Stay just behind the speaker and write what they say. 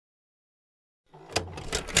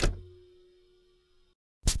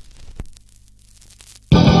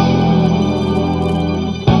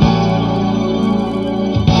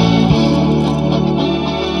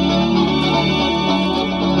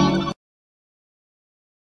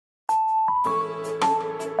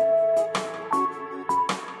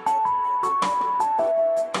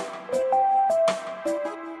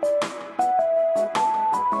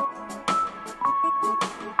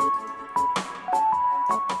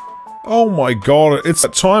Oh my god, it's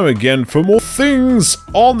that time again for more things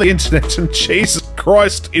on the internet, and Jesus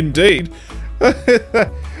Christ, indeed.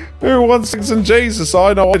 Who wants things in Jesus?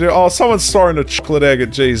 I know I do. Oh, someone's throwing a chocolate egg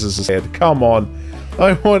at Jesus' head. Come on.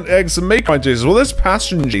 I want eggs and meat on Jesus. Well, there's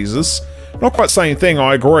passion Jesus. Not quite the same thing,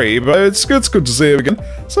 I agree, but it's good to see him again.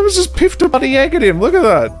 Someone's just piffed a bloody egg at him. Look at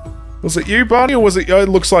that. Was it you, Barney, or was it... It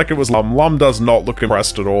looks like it was Lum. Lum does not look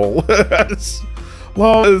impressed at all.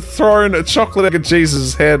 Lum throwing a chocolate egg at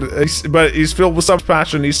Jesus' head, but he's filled with such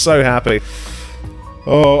passion, he's so happy.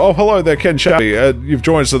 Oh, hello there, Ken Chappie. You've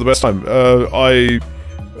joined us at the best time.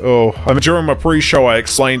 During my pre-show I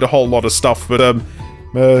explained a whole lot of stuff, but,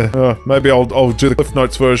 maybe I'll do the Cliff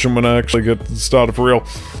Notes version when I actually get started for real.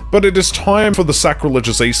 But it is time for the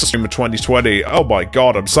Sacrilegious Easter stream of 2020. Oh my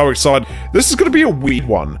god, I'm so excited. This is gonna be a weird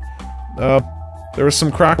one. There is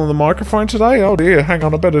some crackle in the microphone today? Oh dear, hang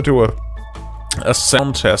on, I better do a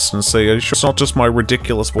sound test and see. Are you sure it's not just my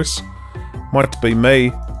ridiculous voice? Might be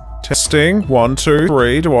me. Testing, 1, 2,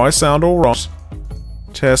 3, do I sound alright?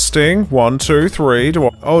 Testing, 1, 2, 3, do I...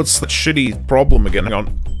 Oh, it's that shitty problem again, hang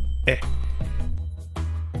on.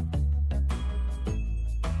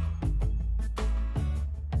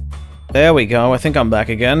 There we go, I think I'm back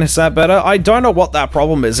again. Is that better? I don't know what that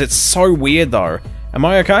problem is, it's so weird though. Am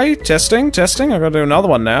I okay? Testing, testing, I gotta do another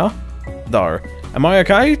one now. Though. Am I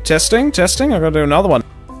okay? Testing, testing, I gotta do another one.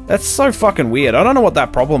 That's so fucking weird, I don't know what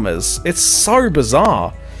that problem is. It's so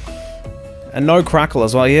bizarre. And no crackle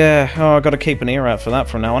as well, yeah. Oh, I gotta keep an ear out for that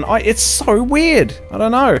from now on. It's so weird, I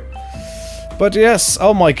don't know. But yes,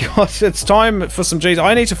 oh my god, it's time for some Jesus.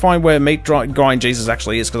 I need to find where Meat Grind Jesus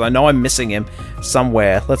actually is, because I know I'm missing him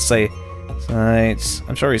somewhere. Let's see.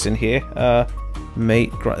 I'm sure he's in here.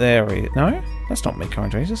 Meat Grind, there he is. No? That's not Meat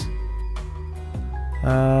Grind Jesus.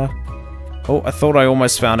 Oh, I thought I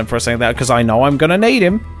almost found him for a second there, because I know I'm gonna need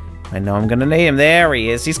him. I know I'm gonna need him. There he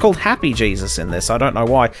is. He's called Happy Jesus in this. I don't know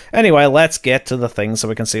why. Anyway, let's get to the thing so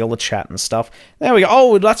we can see all the chat and stuff. There we go.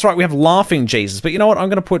 Oh, that's right. We have Laughing Jesus. But you know what? I'm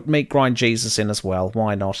gonna put Meat Grind Jesus in as well.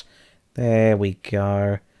 Why not? There we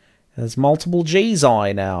go. There's multiple G's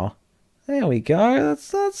I now. There we go.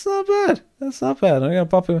 That's not bad. That's not bad. I'm gonna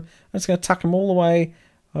pop him. I'm just gonna tuck him all the way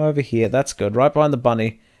over here. That's good. Right behind the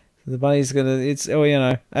bunny. The bunny's gonna, it's, oh, you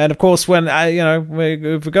know. And of course, when, you know,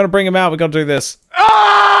 if we're gonna bring him out, we've got to do this.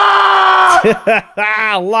 Ah!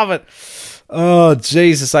 Love it. Oh,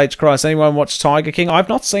 Jesus H. Christ. Anyone watch Tiger King? I've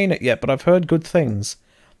not seen it yet, but I've heard good things.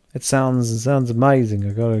 It sounds amazing.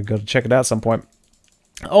 I've got to check it out at some point.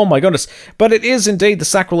 Oh my goodness. But it is indeed the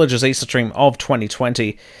Sacrilegious Easter stream of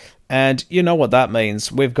 2020. And you know what that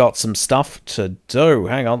means. We've got some stuff to do.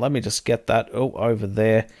 Hang on, let me just get that over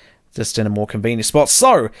there. Just in a more convenient spot.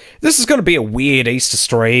 So, this is going to be a weird Easter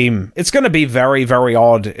stream. It's going to be very, very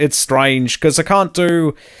odd. It's strange, because I can't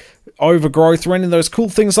do overgrowth or any of those cool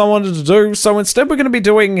things I wanted to do. So instead we're going to be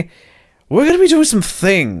doing some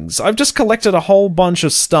things. I've just collected a whole bunch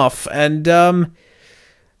of stuff, and,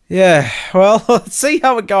 yeah, well, let's see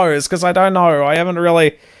how it goes, because I don't know. I haven't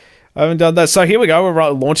done that. So here we go,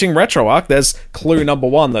 we're launching RetroArch. There's clue number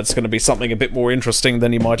 1. That's going to be something a bit more interesting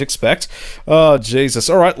than you might expect. Oh, Jesus.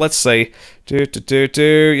 Alright, let's see.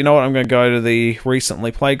 You know what, I'm going to go to the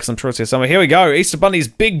recently played, because I'm sure it's here somewhere. Here we go, Easter Bunny's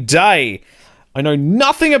big day. I know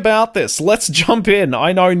nothing about this. Let's jump in.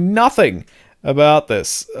 I know nothing about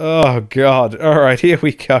this. Oh, God. Alright, here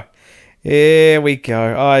we go. Here we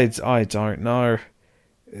go. I don't know.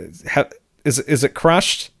 Is it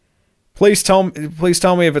crashed? Please tell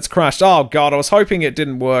me if it's crashed. Oh god, I was hoping it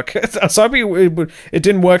didn't work. I was hoping it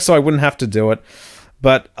didn't work so I wouldn't have to do it.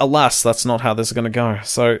 But alas, that's not how this is going to go.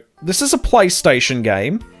 So, this is a PlayStation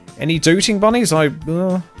game. Any dooting bunnies?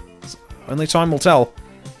 Only time will tell.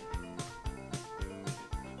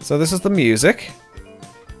 So this is the music.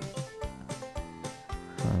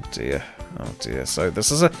 Oh dear. Oh dear. So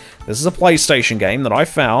this is a PlayStation game that I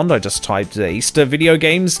found. I just typed Easter video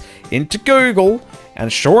games into Google,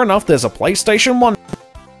 and sure enough, there's a PlayStation 1.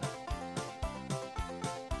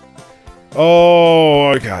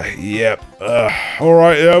 Oh, okay. Yep.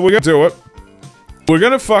 Alright, yeah, we're gonna do it. We're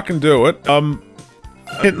gonna fucking do it.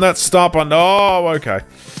 Hitting that stop button. Oh, okay.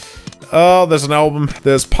 Oh, there's an album.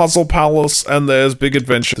 There's Puzzle Palace, and there's Big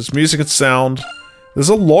Adventure. There's music and sound. There's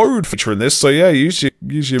a load feature in this, so yeah, use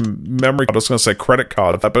your memory card. I was gonna say credit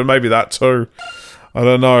card, but maybe that too. I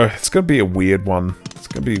don't know. It's gonna be a weird one. It's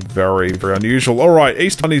gonna be very, very unusual. Alright,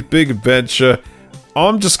 Easter Bunny's Big Adventure.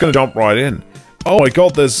 I'm just gonna jump right in. Oh my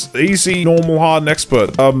god, there's easy, normal, hard, and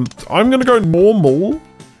expert. I'm gonna go normal.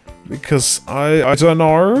 Because I don't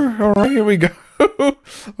know. Alright, here we go.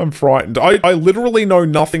 I'm frightened. I literally know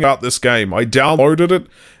nothing about this game. I downloaded it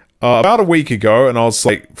about a week ago, and I was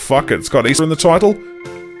like, fuck it, it's got Easter in the title.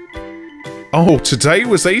 Oh, today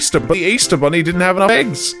was Easter, but the Easter Bunny didn't have enough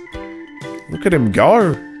eggs. Look at him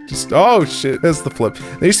go. Just, oh shit, there's the flip.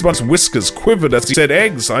 The Easter Bunny's whiskers quivered as he said,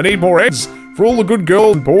 eggs, I need more eggs for all the good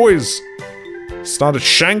girls and boys. Started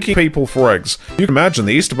shanking people for eggs. You can imagine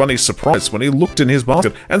the Easter Bunny's surprise when he looked in his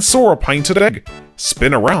basket and saw a painted egg.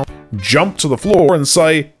 Spin around, jump to the floor and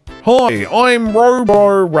say, "Hi, I'm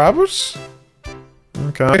Robo Rabbit.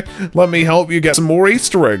 Okay, let me help you get some more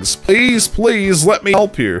Easter eggs. Please, please, let me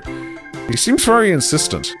help you." He seems very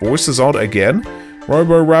insistent. Voice is odd again.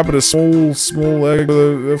 Robo Rabbit is small egg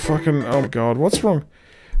with a fucking... Oh my god, what's wrong?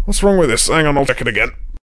 What's wrong with this? Hang on, I'll check it again.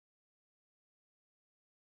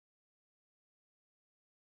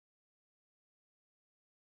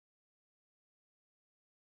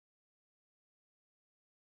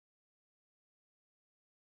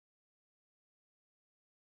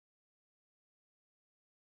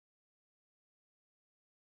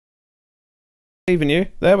 Even you.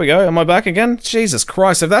 There we go. Am I back again? Jesus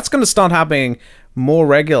Christ. If that's going to start happening more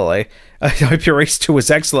regularly, I hope your Easter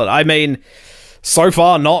was excellent. I mean, so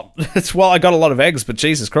far not. Well, I got a lot of eggs, but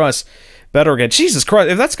Jesus Christ. Better again. Jesus Christ.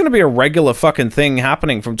 If that's going to be a regular fucking thing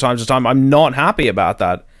happening from time to time, I'm not happy about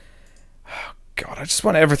that. Oh, God, I just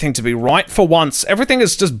want everything to be right for once. Everything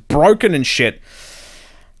is just broken and shit.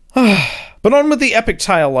 But on with the epic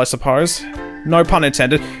tale, I suppose. No pun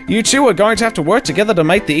intended. You two are going to have to work together to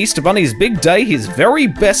make the Easter Bunny's big day his very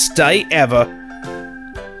best day ever.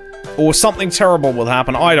 Or something terrible will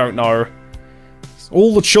happen, I don't know.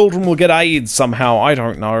 All the children will get AIDS somehow, I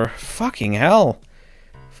don't know. Fucking hell.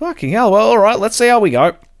 Fucking hell. Well, alright, let's see how we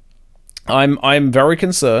go. I'm very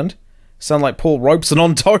concerned. Sound like Paul Robeson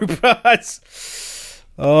on dope.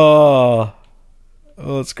 Oh,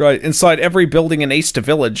 it's great. Inside every building in Easter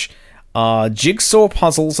Village are jigsaw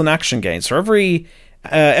puzzles and action games. For every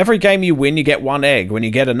game you win, you get one egg. When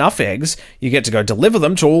you get enough eggs, you get to go deliver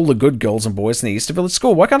them to all the good girls and boys in the Easter Village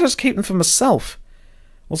School. Why can't I just keep them for myself?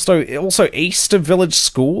 Also Easter Village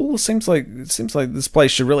School? It seems like this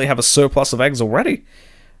place should really have a surplus of eggs already.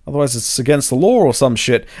 Otherwise it's against the law or some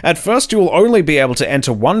shit. At first you will only be able to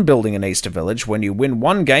enter one building in Easter Village. When you win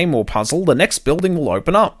one game or puzzle, the next building will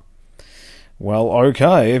open up. Well,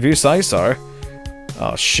 okay, if you say so.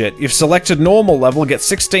 Oh shit, you've selected normal level, get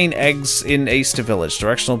 16 eggs in Easter Village.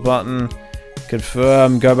 Directional button,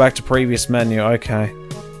 confirm, go back to previous menu, okay.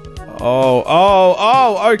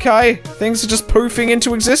 Oh, okay. Things are just poofing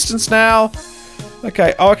into existence now.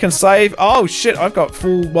 Okay, oh, I can save. Oh shit, I've got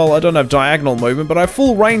full, well, I don't have diagonal movement, but I have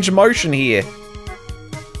full range of motion here.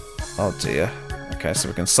 Oh dear. Okay, so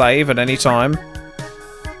we can save at any time.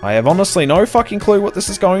 I have honestly no fucking clue what this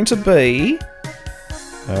is going to be.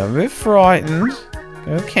 I'm a bit frightened.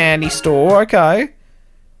 Go to candy store, okay.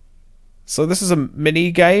 So this is a mini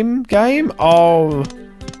game? Oh,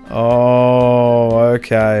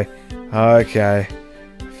 okay. Okay.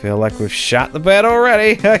 Feel like we've shot the bed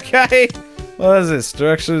already. Okay. What is this?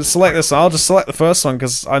 Direction, select this. I'll just select the first one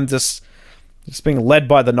because I'm just being led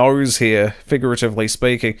by the nose here, figuratively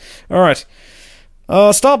speaking. Alright.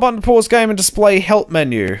 Start button, pause game, and display help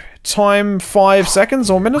menu. Time 5 seconds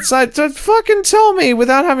or minutes? Fucking tell me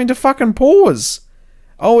without having to fucking pause.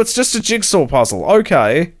 Oh, it's just a jigsaw puzzle.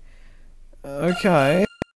 Okay. Okay.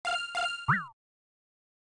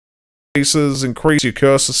 Pieces, increase your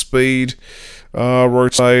cursor speed,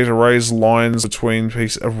 rotate, erase lines between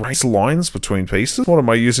pieces. Erase lines between pieces? What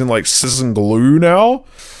am I using, like scissors and glue now?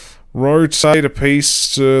 Rotate a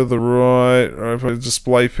piece to the right,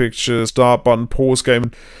 display picture, start button, pause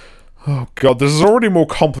game. Oh god, this is already more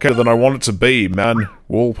complicated than I want it to be, man.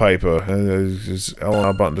 Wallpaper. There's L and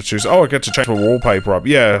R button to choose. Oh, I get to change my wallpaper up.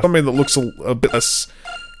 Yeah, something that looks a bit less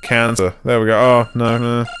cancer. There we go. Oh,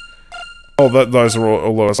 no. Oh, those are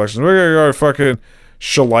all lower selections. We're gonna go fucking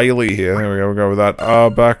shillelagh here. There we go, we'll go with that.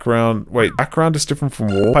 Background. Wait, background is different from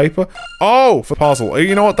wallpaper? Oh, for puzzle.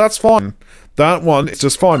 You know what? That's fine. That one is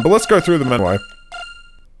just fine. But let's go through them anyway.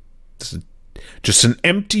 This is just an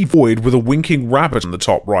empty void with a winking rabbit in the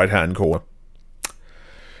top right-hand corner.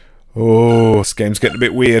 Oh, this game's getting a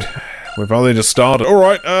bit weird. We've only just started.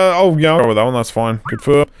 Alright, oh yeah, I'll go with that one, that's fine.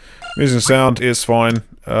 Confirm. Music and sound is fine.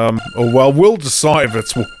 Oh well, we'll decide if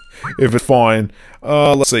it's fine.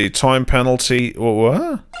 Let's see, time penalty,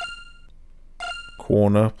 what?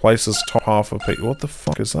 Corner, places top half of what the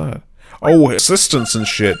fuck is that? Oh, assistance and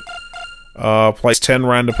shit. Place 10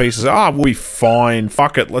 random pieces. Ah, we'll be fine.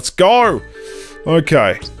 Fuck it, let's go!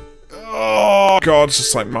 Okay. Oh god, it's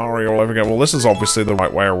just like Mario all over again. Well, this is obviously the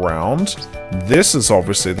right way around. This is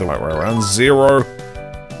obviously the right way around. Zero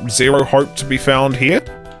hope to be found here.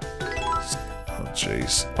 Oh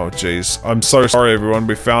jeez. Oh jeez. I'm so sorry everyone,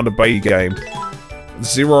 we found a baby game.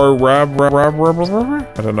 Zero rab. I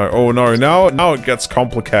don't know. Oh no, now it gets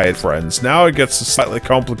complicated, friends. Now it gets slightly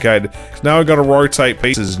complicated. Now I've got to rotate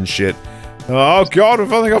pieces and shit. Oh god,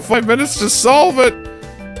 we've only got 5 minutes to solve it!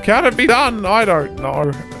 Can it be done? I don't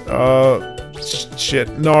know. Shit.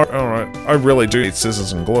 No, alright. I really do need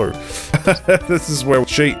scissors and glue. This is where we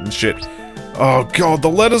cheat and shit. Oh god, the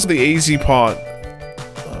letters are the easy part.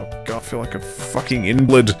 Oh god, I feel like a fucking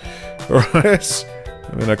invalid. Alright.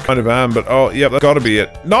 I mean, I kind of am, but oh, yeah, that's gotta be it.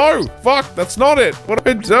 No! Fuck, that's not it! What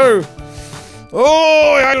did I do?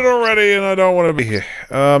 Oh, I had it already, and I don't want to be here.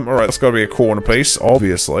 Alright, that's gotta be a corner piece,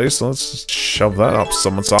 obviously, so let's just shove that up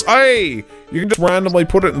someone's ass. Hey! You can just randomly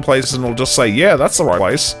put it in places and it'll just say, yeah, that's the right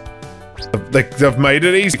place. They've made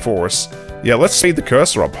it easy for us. Yeah, let's speed the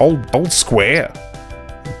cursor up. Hold square.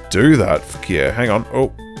 Do that. Fuck yeah, hang on.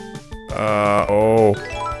 Oh. Oh.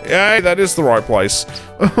 Yay, that is the right place.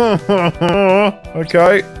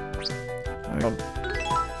 Okay. Hang on.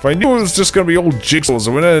 If I knew it was just gonna be all jigsaws,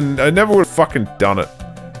 I never would have fucking done it.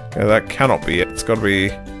 Okay, that cannot be it. It's gotta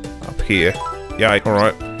be up here. Yay,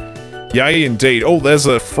 alright. Yay, indeed. Oh, there's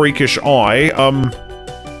a freakish eye.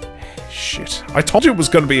 Shit. I told you it was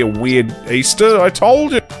gonna be a weird Easter. I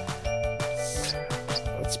told you!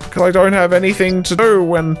 That's because I don't have anything to do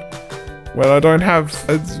when I don't have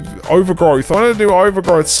overgrowth. I want to do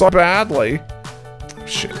overgrowth so badly.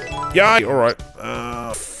 Shit. Yay! Alright.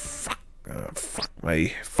 Fuck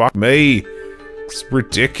me. Fuck me. It's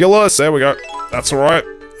ridiculous. There we go. That's alright.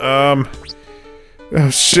 Oh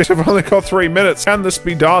shit, I've only got 3 minutes. Can this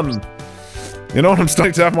be done? You know what? I'm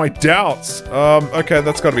starting to have my doubts. Okay,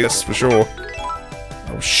 that's gotta be us for sure.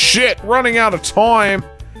 Oh shit! Running out of time!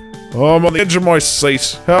 Oh, I'm on the edge of my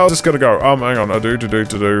seat. How's this gonna go? Hang on. I do.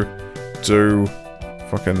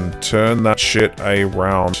 Fucking turn that shit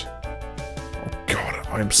around. Oh god,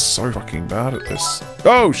 I'm so fucking bad at this.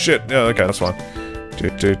 Oh shit! Yeah, okay, that's fine.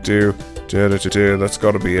 That's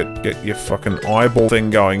gotta be it. Get your fucking eyeball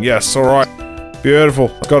thing going. Yes, alright. Beautiful.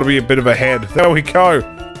 It's gotta be a bit of a head. There we go.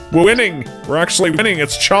 We're winning! We're actually winning!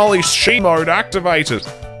 It's Charlie Sheen mode activated!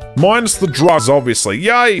 Minus the drugs, obviously.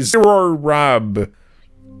 Yay! Zero rab!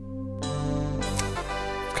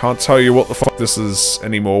 Can't tell you what the fuck this is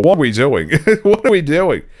anymore. What are we doing? What are we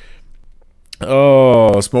doing?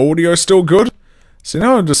 Oh, is my audio still good? See,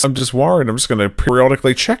 now I'm just worried. I'm just gonna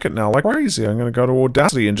periodically check it now like crazy. I'm gonna go to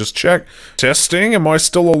Audacity and just check. Testing, am I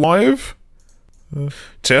still alive?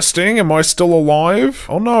 Testing, am I still alive?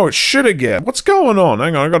 Oh no, it's shit again. What's going on?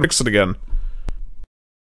 Hang on, I gotta fix it again.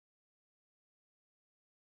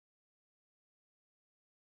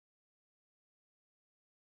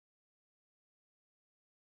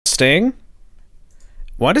 Testing?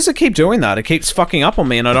 Why does it keep doing that? It keeps fucking up on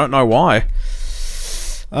me and I don't know why.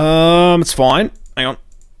 It's fine. Hang on.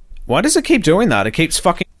 Why does it keep doing that? It keeps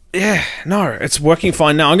fucking... Yeah, no, it's working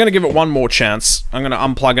fine now. I'm gonna give it one more chance. I'm gonna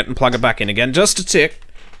unplug it and plug it back in again. Just a tick.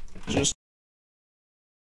 Just...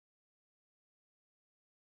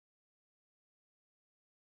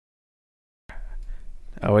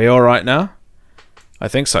 Are we alright now? I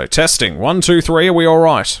think so. Testing. 1, 2, 3, are we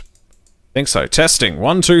alright? Think so. Testing.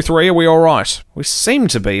 1, 2, 3, are we alright? We seem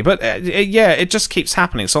to be, but yeah, it just keeps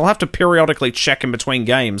happening, so I'll have to periodically check in between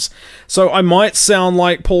games. So I might sound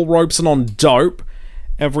like Paul Robeson on dope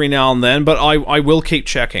every now and then, but I will keep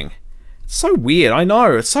checking. It's so weird, I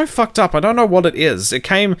know, it's so fucked up, I don't know what it is. It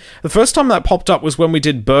came... The first time that popped up was when we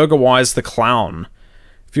did Burgerwise the Clown,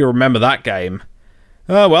 if you remember that game.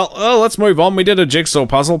 Well, let's move on. We did a jigsaw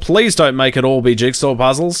puzzle. Please don't make it all be jigsaw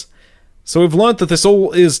puzzles. So we've learnt that this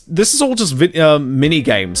is all just mini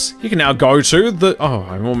games. You can now go to the... Oh,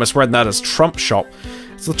 I almost read that as Trump shop.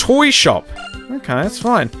 It's the toy shop. Okay, that's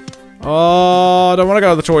fine. Oh, I don't want to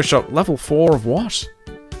go to the toy shop. Level 4 of what?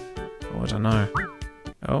 Oh, I don't know.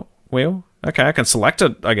 Oh, wheel? Okay, I can select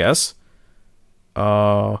it, I guess.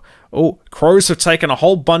 Oh, crows have taken a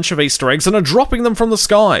whole bunch of Easter eggs and are dropping them from the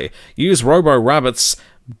sky. Use Robo Rabbit's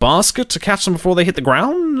basket to catch them before they hit the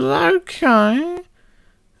ground? Okay.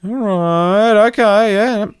 Alright, okay,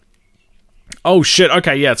 yeah. Oh shit,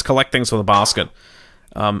 okay, yeah, it's collect things for the basket.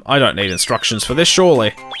 I don't need instructions for this,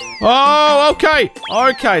 surely. Oh, okay!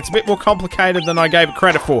 Okay, it's a bit more complicated than I gave it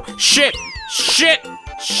credit for. Shit! Shit!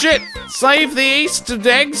 Shit! Save the Easter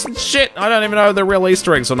eggs and shit! I don't even know if they're real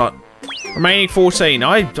Easter eggs or not. Remaining 14.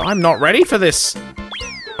 I'm not ready for this.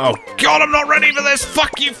 Oh god, I'm not ready for this!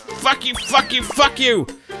 Fuck you! Fuck you! Fuck you! Fuck you!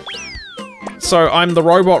 So, I'm the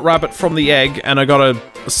robot rabbit from the egg, and I gotta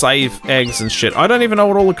save eggs and shit. I don't even know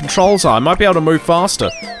what all the controls are. I might be able to move faster.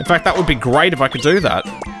 In fact, that would be great if I could do that.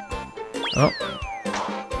 Oh.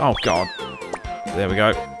 Oh, God. There we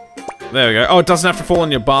go. There we go. Oh, it doesn't have to fall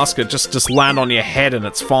in your basket. Just land on your head and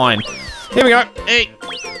it's fine. Here we go. Hey.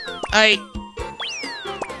 Hey.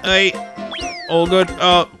 Hey. All good.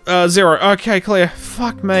 0. Okay, clear.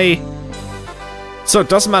 Fuck me. So it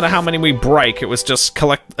doesn't matter how many we break, it was just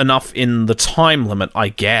collect enough in the time limit, I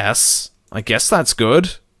guess. I guess that's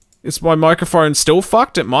good. Is my microphone still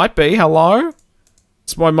fucked? It might be. Hello?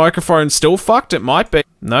 Is my microphone still fucked? It might be.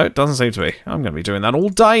 No, it doesn't seem to be. I'm gonna be doing that all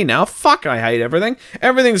day now. Fuck, I hate everything.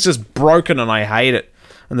 Everything's just broken and I hate it.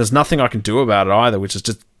 And there's nothing I can do about it either, which is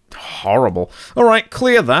just horrible. Alright,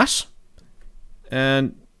 clear that.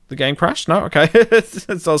 And... the game crashed? No? Okay.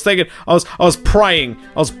 So I was thinking, I was praying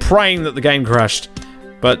that the game crashed.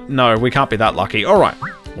 But no, we can't be that lucky. Alright,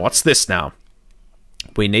 what's this now?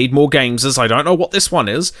 We need more gameses. I don't know what this one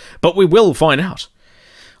is, but we will find out.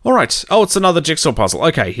 Alright, oh, it's another jigsaw puzzle.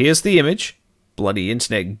 Okay, here's the image. Bloody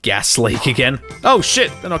internet gas leak again. Oh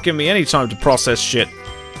shit, they're not giving me any time to process shit.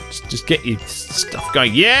 Just get your stuff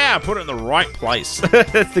going. Yeah, put it in the right place.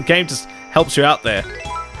 The game just helps you out there.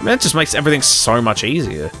 Man, it just makes everything so much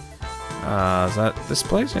easier. Is that this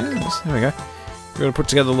place? Yeah, there we go. We're gonna put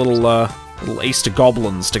together little Easter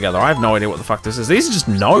goblins together. I have no idea what the fuck this is. These are just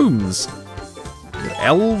gnomes.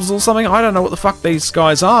 Elves or something? I don't know what the fuck these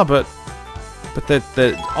guys are, but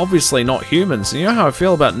they're obviously not humans. You know how I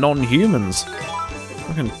feel about non-humans.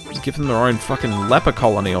 I can give them their own fucking leper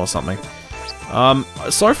colony or something.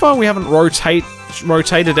 So far we haven't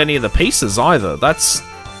rotated any of the pieces either.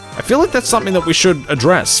 I feel like that's something that we should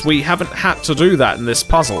address. We haven't had to do that in this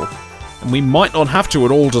puzzle. And we might not have to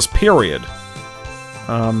at all, just period.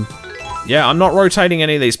 Yeah, I'm not rotating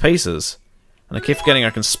any of these pieces. And I keep forgetting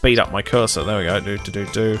I can speed up my cursor. There we go.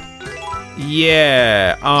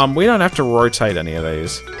 Yeah, we don't have to rotate any of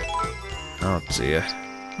these. Oh dear.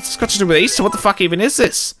 What's this got to do with Easter? What the fuck even is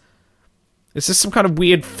this? Is this some kind of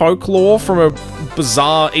weird folklore from a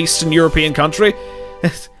bizarre Eastern European country?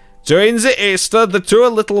 During the Easter, the two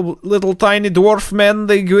little tiny dwarf men,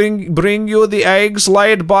 they bring you the eggs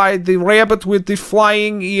laid by the rabbit with the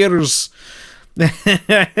flying ears.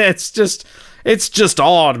 It's just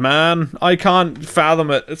odd, man. I can't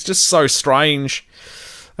fathom it. It's just so strange.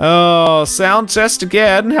 Oh, sound test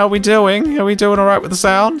again. How we doing? Are we doing alright with the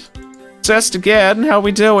sound? Test again. How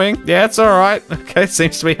we doing? Yeah, it's alright. Okay,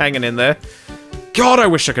 seems to be hanging in there. God, I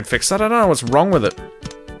wish I could fix that. I don't know what's wrong with it.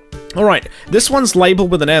 Alright, this one's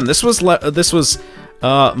labeled with an M. This was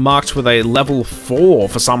marked with a level 4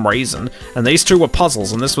 for some reason, and these two were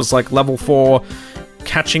puzzles, and this was like level 4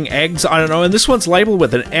 catching eggs, I don't know, and this one's labeled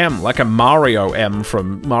with an M, like a Mario M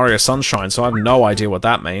from Mario Sunshine, so I have no idea what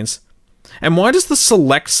that means. And why does the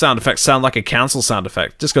select sound effect sound like a cancel sound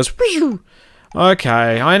effect? It just goes,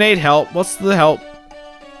 okay, I need help. What's the help?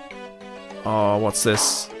 Oh, what's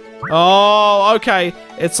this? Oh, okay,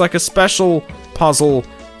 it's like a special puzzle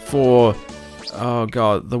for, oh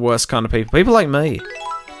god, the worst kind of people. People like me.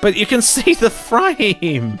 But you can see the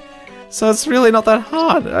frame! So it's really not that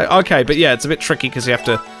hard. Okay, but yeah, it's a bit tricky because you have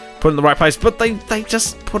to put it in the right place. But they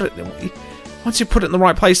just put it... Once you put it in the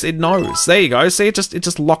right place, it knows. There you go. See, it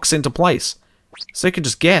just locks into place. So you can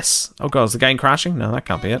just guess. Oh god, is the game crashing? No, that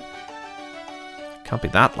can't be it. Can't be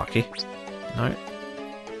that lucky. No.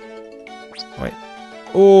 Wait.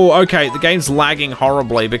 Oh, okay, the game's lagging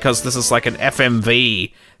horribly because this is like an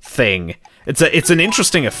FMV thing. It's an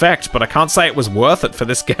interesting effect, but I can't say it was worth it for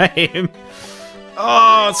this game.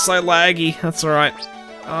 Oh, it's so laggy. That's alright.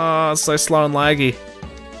 Oh, it's so slow and laggy.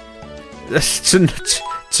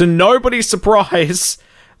 To nobody's surprise,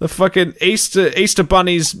 the fucking Easter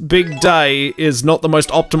Bunny's Big Day is not the most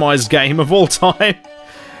optimized game of all time.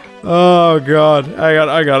 Oh god,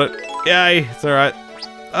 I got it. Yay, it's alright.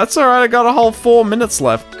 That's alright, I got a whole 4 minutes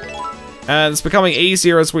left. And it's becoming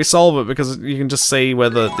easier as we solve it because you can just see where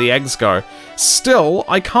the eggs go. Still,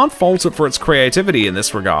 I can't fault it for its creativity in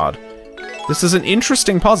this regard. This is an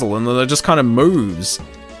interesting puzzle and it just kind of moves.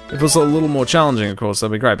 If it was a little more challenging, of course,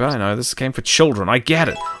 that'd be great. But I know, this is a game for children. I get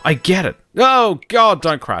it. I get it. Oh, God,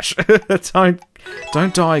 don't crash.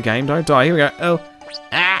 Don't die, game. Don't die. Here we go. Oh.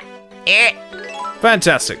 Ah. Eh.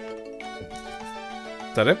 Fantastic.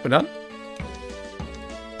 Is that it? We're done?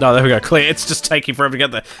 No, there we go. Clear. It's just taking forever to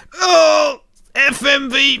get there. Oh!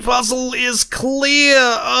 FMV puzzle is clear!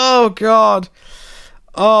 Oh, God.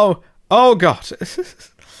 Oh. Oh, God.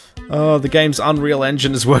 Oh, the game's Unreal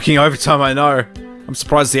Engine is working overtime, I know. I'm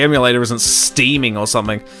surprised the emulator isn't steaming or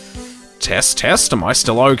something. Test, am I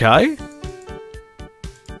still okay?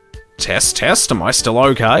 Test, am I still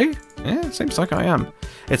okay? Yeah, it seems like I am.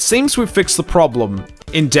 It seems we've fixed the problem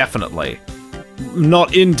indefinitely.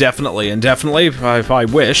 Not indefinitely. Indefinitely, if I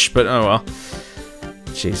wish, but oh well.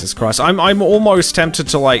 Jesus Christ. I'm almost tempted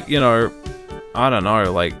to, like, you know, I don't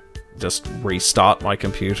know, like, just restart my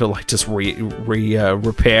computer, like, just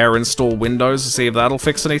repair, install Windows to see if that'll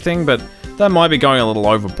fix anything, but that might be going a little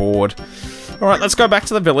overboard. Alright, let's go back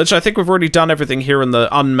to the village. I think we've already done everything here in the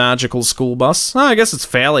unmagical school bus. Oh, I guess it's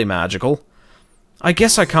fairly magical. I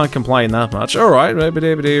guess I can't complain that much. Alright, we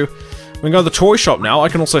can go to the toy shop now. I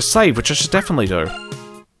can also save, which I should definitely do.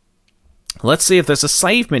 Let's see if there's a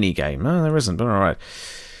save minigame. No, there isn't, but alright.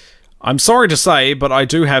 I'm sorry to say, but I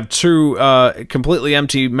do have 2 completely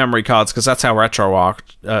empty memory cards, because that's how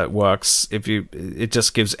RetroArch works. It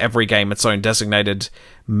just gives every game its own designated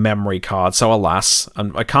memory card, so alas.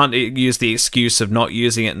 I can't use the excuse of not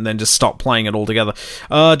using it and then just stop playing it altogether.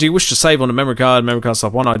 Do you wish to save on a memory card? Memory card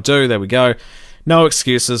stuff 1, I do, there we go. No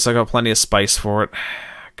excuses, I got plenty of space for it.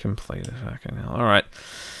 Completed, fucking hell, alright.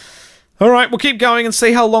 Alright, we'll keep going and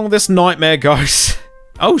see how long this nightmare goes.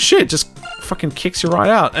 Oh shit, just fucking kicks you right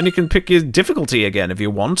out. And you can pick your difficulty again if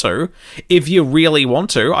you want to. If you really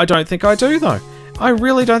want to. I don't think I do, though. I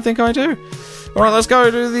really don't think I do. Alright, let's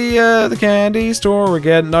go to the candy store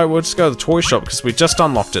again. No, we'll just go to the toy shop because we just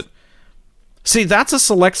unlocked it. See, that's a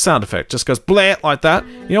select sound effect. Just goes bleh like that.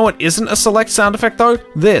 You know what isn't a select sound effect, though?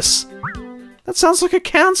 This. That sounds like a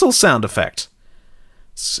cancel sound effect.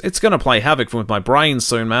 It's gonna play havoc with my brain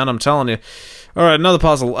soon, man, I'm telling you. Alright, another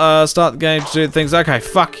puzzle. Start the game to do things. Okay,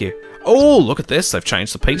 fuck you. Oh, look at this. They've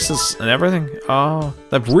changed the pieces and everything. Oh,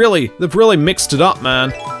 they've really mixed it up,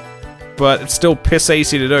 man. But it's still piss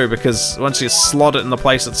easy to do because once you slot it in the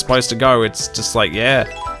place it's supposed to go, it's just like, yeah,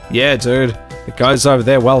 dude. It goes over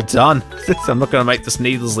there, well done. I'm not gonna make this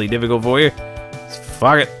needlessly difficult for you.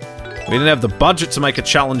 Fuck it. We didn't have the budget to make a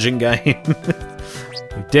challenging game.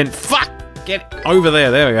 We didn't. Fuck! Get over there.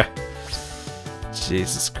 There we go.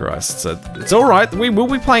 Jesus Christ. So, it's alright. We will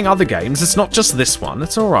be playing other games. It's not just this one.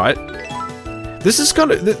 It's alright. This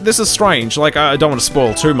is strange. Like, I don't want to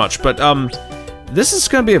spoil too much, but, this is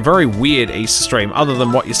going to be a very weird Easter stream, other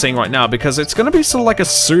than what you're seeing right now, because it's going to be sort of like a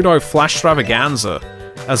pseudo Flash extravaganza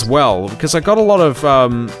as well, because I got a lot of,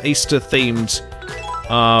 Easter-themed,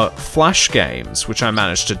 Flash games, which I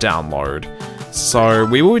managed to download. So,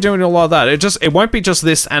 we will be doing a lot of that. It won't be just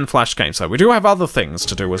this and Flash games, though. We do have other things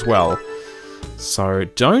to do as well. So,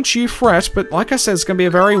 don't you fret, but like I said, it's going to be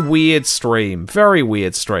a very weird stream. Very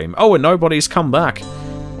weird stream. Oh, and nobody's come back.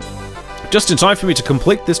 Just in time for me to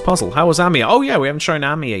complete this puzzle. How was Amia? Oh yeah, we haven't shown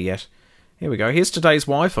Amia yet. Here we go. Here's today's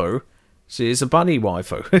waifu. She's a bunny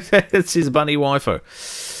waifu. She's a bunny waifu.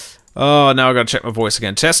 Oh, now I've got to check my voice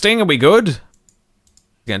again. Testing, are we good?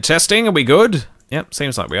 Again, testing, are we good? Yep,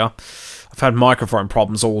 seems like we are. I've had microphone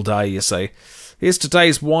problems all day, you see. Here's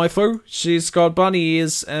today's waifu. She's got bunny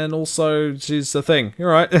ears, and also she's a thing.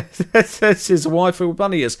 You're right. She's a waifu with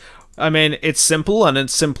bunny ears. I mean, it's simple, and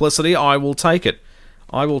its simplicity, I will take it.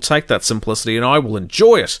 I will take that simplicity, and I will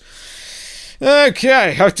enjoy it.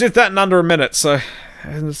 Okay, I did that in under a minute, so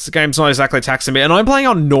this game's not exactly taxing me. And I'm playing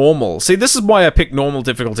on normal. See, this is why I picked normal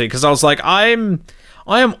difficulty, because I was like, I am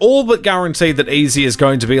all but guaranteed that easy is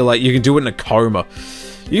going to be like, you can do it in a coma.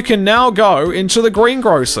 You can now go into the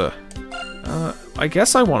greengrocer. I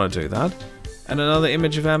guess I want to do that. And another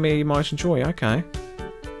image of Amia you might enjoy. Okay.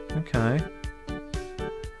 Okay.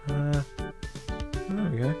 There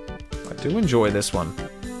we go. I do enjoy this one.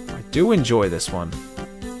 I do enjoy this one.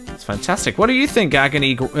 It's fantastic. What do you think,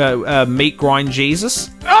 Agony Meat Grind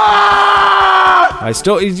Jesus? Ah!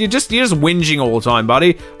 You're just whinging all the time,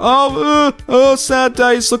 buddy. Oh, sad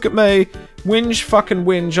days. Look at me. Whinge, fucking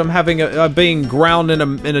whinge. I'm having being ground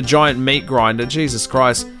in a giant meat grinder. Jesus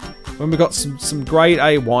Christ. When we got some grade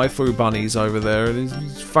A waifu bunnies over there, and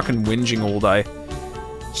he's fucking whinging all day.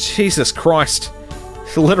 Jesus Christ.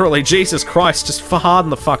 Literally, Jesus Christ, just harden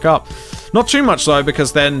the fuck up. Not too much though,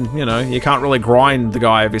 because then, you know, you can't really grind the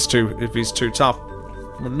guy if he's too tough.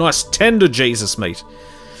 Nice tender Jesus meat.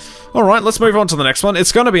 Alright, let's move on to the next one.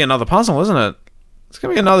 It's gonna be another puzzle, isn't it? It's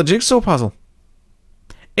gonna be another jigsaw puzzle.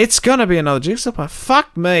 It's gonna be another jigsaw puzzle.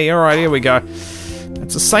 Fuck me. Alright, here we go.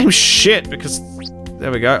 It's the same shit, because...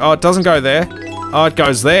 There we go. Oh, it doesn't go there. Oh, it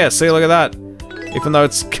goes there. See, look at that. Even though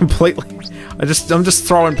it's completely... I'm just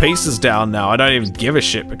throwing pieces down now. I don't even give a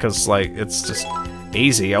shit because, like, it's just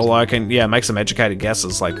easy. Although I can, yeah, make some educated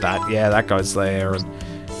guesses like that. Yeah, that goes there, and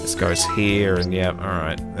this goes here, and yeah,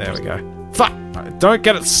 alright. There we go. Fuck! Don't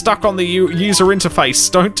get it stuck on the user interface.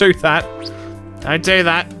 Don't do that. Don't do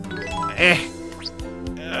that.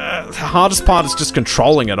 The hardest part is just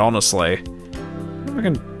controlling it, honestly. I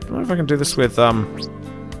wonder if I can do this with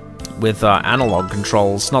with analog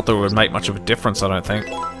controls. Not that it would make much of a difference, I don't think.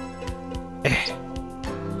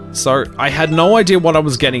 So, I had no idea what I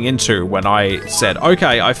was getting into when I said,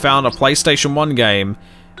 okay, I found a PlayStation 1 game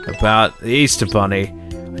about the Easter Bunny.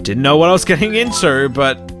 I didn't know what I was getting into,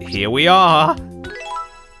 but here we are.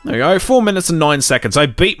 There we go, 4 minutes and 9 seconds. I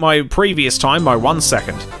beat my previous time by 1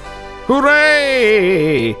 second.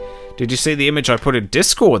 Hooray! Did you see the image I put in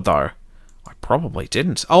Discord, though? I probably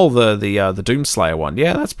didn't. Oh, the Doomslayer one.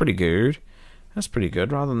 Yeah, that's pretty good. That's pretty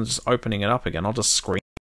good. Rather than just opening it up again, I'll just screen.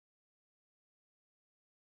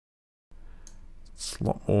 It's a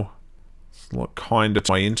lot more. It's a lot kinder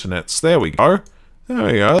to my internets. There we go. There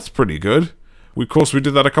we go. That's pretty good. Of course, we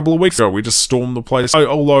did that a couple of weeks ago. We just stormed the place.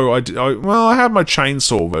 Although I had my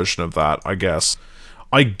chainsaw version of that. I guess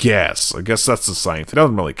that's the same. It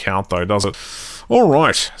doesn't really count though, does it?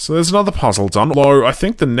 Alright, so there's another puzzle done, although I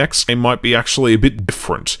think the next game might be actually a bit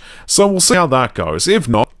different. So we'll see how that goes. If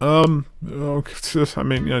not, I mean,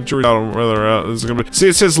 jury's out on whether there's gonna be... See,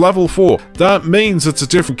 it says level 4. That means it's a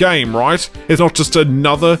different game, right? It's not just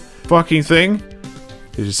another fucking thing.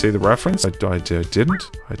 Did you see the reference? I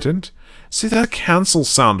didn't. See that cancel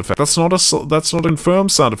sound effect? That's not a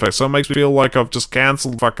confirmed sound effect, so it makes me feel like I've just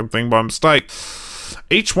cancelled the fucking thing by mistake.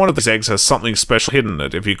 Each one of these eggs has something special hidden in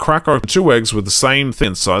it. If you crack open 2 eggs with the same thing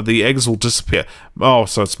inside, the eggs will disappear. Oh,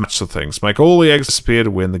 so it's match the things. Make all the eggs disappear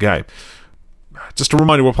to win the game. Just a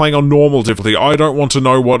reminder, we're playing on normal difficulty. I don't want to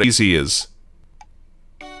know what easy is.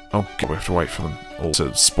 Oh, God, we have to wait for them all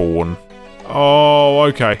to spawn. Oh,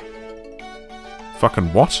 okay.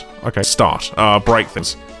 Fucking what? Okay, start. Break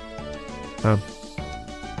things. Oh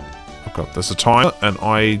God, there's a timer, and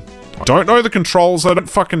I don't know the controls, I don't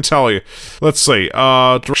fucking tell you. Let's see,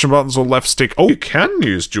 direction buttons or left stick. Oh, you can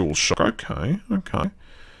use dual shock. Okay.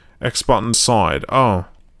 X button side. Oh.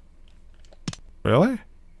 Really?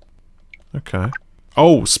 Okay.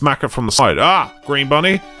 Oh, smack it from the side. Ah! Green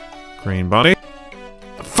bunny.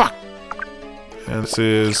 Fuck! And this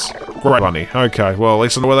is... Grey bunny. Okay, well, at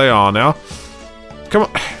least I know where they are now. Come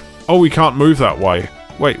on. Oh, we can't move that way.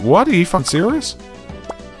 Wait, what? Are you fucking serious?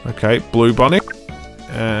 Okay, blue bunny.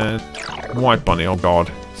 And white bunny. Oh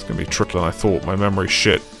god. It's gonna be trickier than I thought. My memory's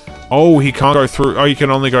shit. Oh, he can't go through... Oh, he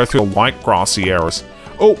can only go through the light grassy areas.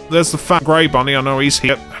 Oh, there's the fat grey bunny. I know he's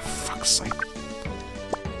here. Oh, fuck's sake.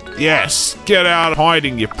 Yes! Get out of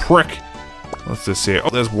hiding, you prick! What's this here? Oh,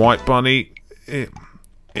 there's white bunny. There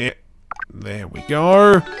we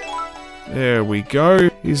go. There we go.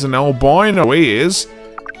 He's an albino, he is.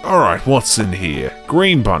 Alright, what's in here?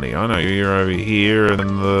 Green bunny. I know you're over here, and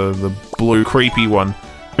then the blue creepy one.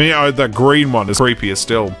 I mean, oh, the green one is creepier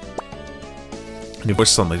still. And your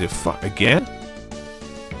voice suddenly did fuck again?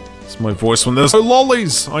 It's my voice when there's no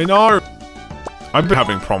lollies! I know! I've been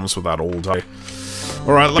having problems with that all day.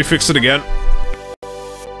 Alright, let me fix it again.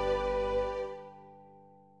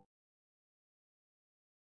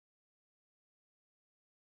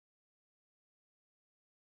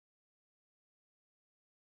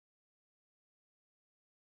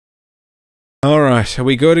 Alright, are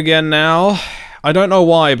we good again now? I don't know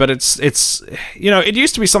why, but it's, you know, it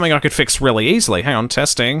used to be something I could fix really easily. Hang on,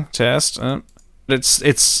 testing, test,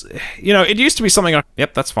 it's, you know, it used to be something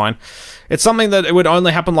yep, that's fine. It's something that it would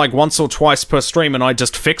only happen like once or twice per stream and I'd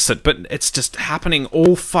just fix it, but it's just happening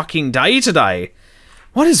all fucking day today.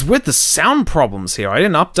 What is with the sound problems here? I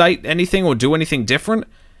didn't update anything or do anything different.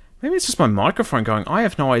 Maybe it's just my microphone going, I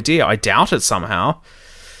have no idea. I doubt it somehow.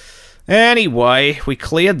 Anyway, we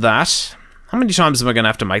cleared that. How many times am I going to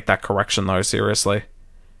have to make that correction, though? Seriously.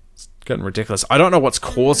 It's getting ridiculous. I don't know what's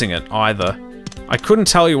causing it, either. I couldn't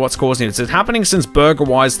tell you what's causing it. It's happening since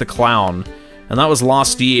Burger-Wise the Clown. And that was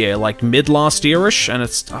last year, like mid-last year-ish. And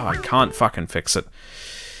it's... Oh, I can't fucking fix it.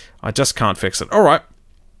 I just can't fix it. Alright.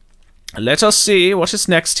 Let us see what is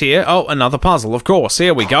next here. Oh, another puzzle, of course.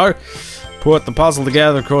 Here we go. Put the puzzle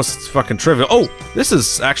together. Of course, it's fucking trivial. Oh, this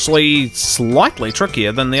is actually slightly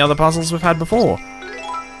trickier than the other puzzles we've had before.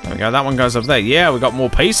 There we go, that one goes over there. Yeah, we got more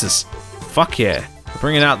pieces. Fuck yeah. We're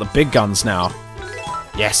bringing out the big guns now.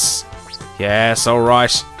 Yes. Yes,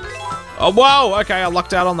 alright. Oh, whoa! Okay, I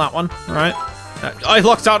lucked out on that one. Alright. I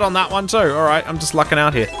lucked out on that one too. Alright, I'm just lucking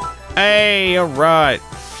out here. Hey, alright.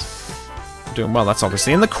 Doing well, that's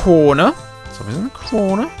obviously in the corner. It's obviously in the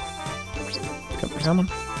corner. Come on.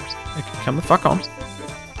 Come the fuck on.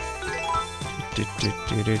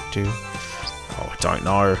 Oh, I don't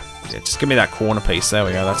know. Yeah, just give me that corner piece. There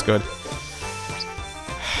we go. That's good.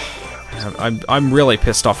 I'm really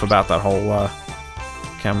pissed off about that whole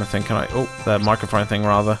camera thing. Can I? Oh, the microphone thing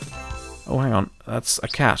rather. Oh, hang on. That's a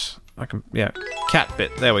cat. I can. Yeah, cat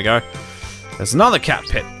bit. There we go. There's another cat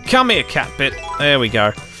pit. Come here, cat bit. There we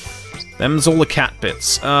go. Them's all the cat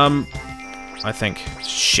bits. I think.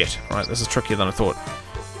 Shit. Right, this is trickier than I thought.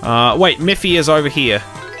 Wait, Miffy is over here.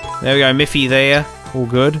 There we go, Miffy there. All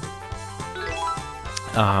good.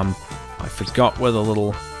 I forgot where the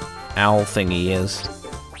little owl thingy is.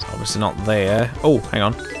 Obviously not there. Oh, hang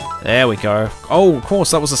on. There we go. Oh, of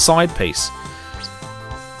course, that was a side piece.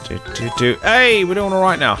 Hey, we're doing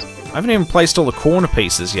alright now. I haven't even placed all the corner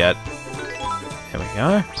pieces yet. There we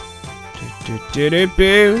go.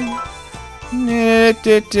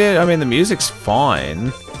 I mean, the music's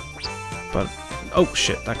fine. But, oh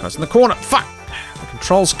shit, that guy's in the corner. Fuck! The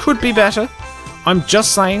controls could be better. I'm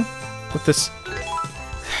just saying, with this...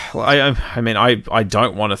 I mean, I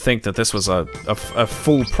don't want to think that this was a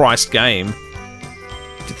full-priced game.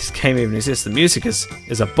 Did this game even exist? The music is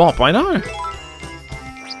a bop, I know.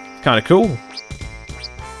 Kind of cool.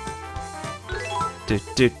 It's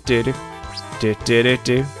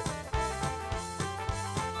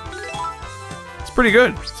pretty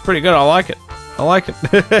good. It's pretty good. I like it. I like it.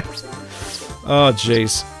 Oh,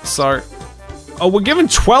 jeez. So, oh, we're given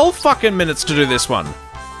 12 fucking minutes to do this one.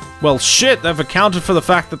 Well, shit, they've accounted for the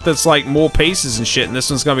fact that there's, like, more pieces and shit, and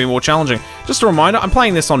this one's gonna be more challenging. Just a reminder, I'm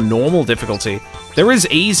playing this on normal difficulty. There is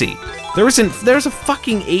easy. There's a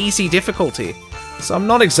fucking easy difficulty. So I'm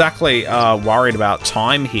not exactly, worried about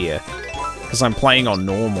time here, because I'm playing on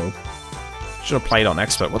normal. Should have played on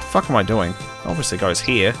expert. What the fuck am I doing? Obviously it goes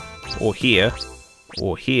here, or here,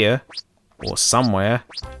 or here, or somewhere.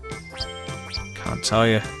 Can't tell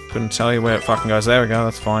you. Couldn't tell you where it fucking goes. There we go,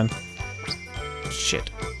 that's fine.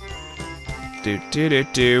 Shit.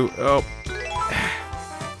 Oh.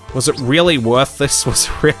 Was it really worth this? Was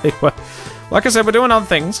it really worth... Like I said, we're doing other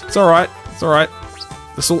things. It's alright. It's alright.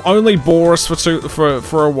 This will only bore us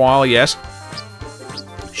for a while yet.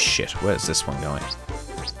 Shit, where's this one going?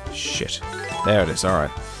 Shit. There it is,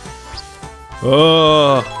 alright.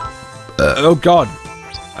 Oh god.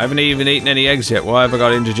 I haven't even eaten any eggs yet. Why have I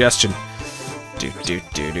got indigestion? There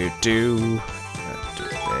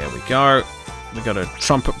we go. We've got a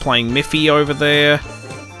trumpet playing Miffy over there.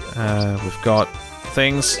 We've got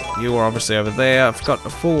things. You are obviously over there. I've got a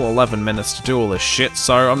full 11 minutes to do all this shit,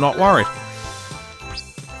 so I'm not worried.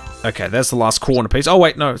 Okay, there's the last corner piece. Oh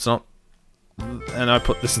wait, no, it's not. And I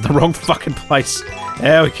put this in the wrong fucking place.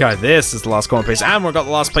 There we go. This is the last corner piece. And we've got the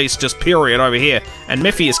last piece, just period, over here. And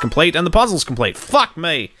Miffy is complete, and the puzzle's complete. Fuck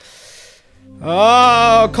me.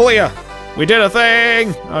 Oh, clear. We did a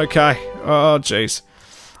thing. Okay. Oh, jeez.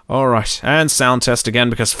 Alright, and sound test again,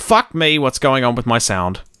 because fuck me, what's going on with my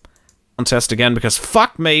sound? Sound test again, because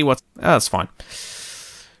fuck me, what's... Oh, that's fine.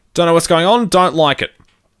 Don't know what's going on, don't like it.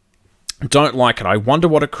 Don't like it. I wonder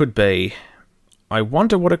what it could be. I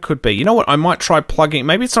wonder what it could be. You know what, I might try plugging...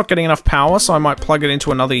 Maybe it's not getting enough power, so I might plug it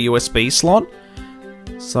into another USB slot.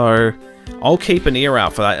 So, I'll keep an ear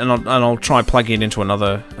out for that, and I'll try plugging it into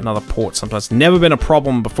another port sometimes. Never been a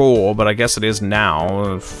problem before, but I guess it is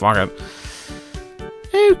now. Fuck it.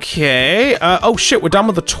 Okay. Oh shit, we're done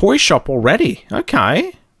with the toy shop already.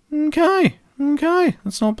 Okay. Okay. Okay.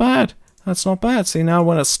 That's not bad. That's not bad. See, now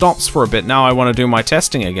when it stops for a bit, now I want to do my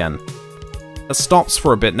testing again. It stops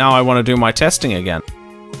for a bit, now I want to do my testing again.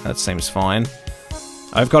 That seems fine.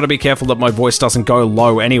 I've got to be careful that my voice doesn't go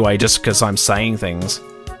low anyway, just because I'm saying things.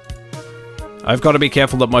 I've got to be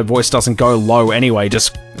careful that my voice doesn't go low anyway,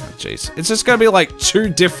 just... Jeez. It's just going to be like two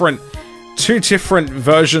different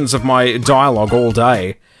versions of my dialogue all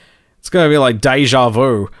day. It's gonna be like deja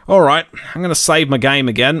vu. Alright, I'm gonna save my game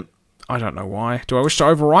again. I don't know why. Do I wish to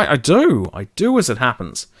overwrite? I do. I do as it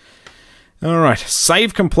happens. Alright,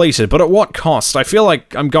 save completed, but at what cost? I feel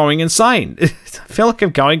like I'm going insane. I feel like I'm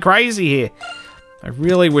going crazy here. I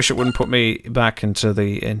really wish it wouldn't put me back into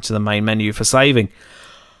the main menu for saving.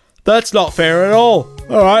 That's not fair at all.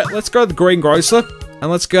 Alright, let's go to the greengrocer and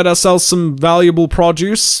let's get ourselves some valuable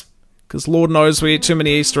produce. Because Lord knows we eat too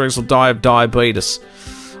many Easter eggs will die of diabetes.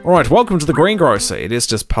 Alright, welcome to the greengrocer. It is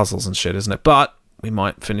just puzzles and shit, isn't it? But we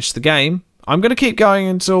might finish the game. I'm going to keep going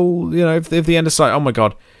until, you know, if the end is like, oh my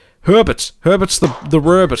god. Herbert. Herbert's the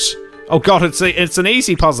Rurbit. Oh god, it's an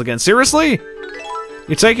easy puzzle again. Seriously?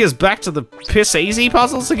 You take us back to the piss easy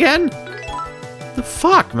puzzles again? The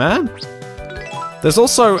fuck, man? There's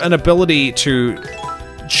also an ability to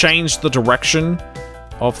change the direction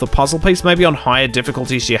of the puzzle piece. Maybe on higher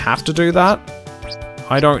difficulties you have to do that.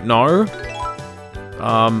 I don't know.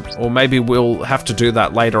 Or maybe we'll have to do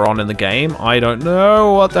that later on in the game. I don't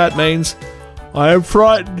know what that means. I am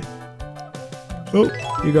frightened. Oh,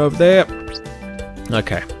 you go over there.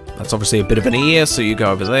 Okay, that's obviously a bit of an ear, so you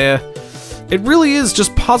go over there. It really is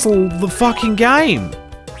just puzzle the fucking game.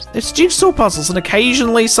 It's jigsaw puzzles and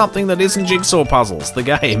occasionally something that isn't jigsaw puzzles, the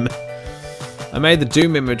game. I made the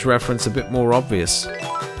Doom image reference a bit more obvious.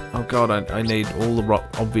 Oh god, I need all the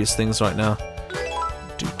obvious things right now. I'll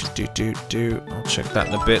check that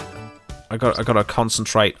in a bit. I gotta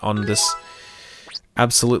concentrate on this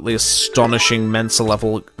absolutely astonishing Mensa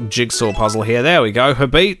level jigsaw puzzle here. There we go. Her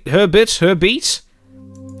beat. Norbit?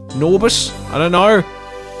 I don't know.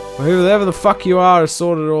 Whoever the fuck you are has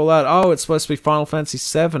sorted all that. Oh, it's supposed to be Final Fantasy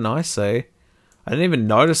VII, I see. I didn't even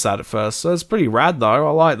notice that at first, so it's pretty rad though.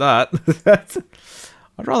 I like that.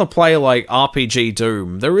 I'd rather play like RPG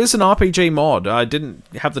Doom. There is an RPG mod. I didn't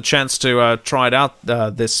have the chance to try it out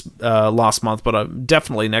this last month, but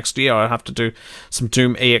definitely next year I'll have to do some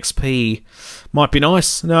Doom EXP. Might be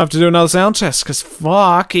nice. Now I have to do another sound test, because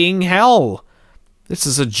fucking hell. This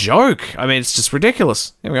is a joke. I mean, it's just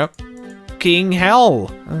ridiculous. Here we go. Fucking hell.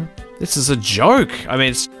 This is a joke. I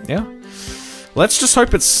mean, it's... yeah. Let's just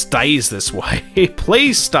hope it stays this way.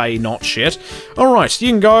 Please stay not shit. Alright, you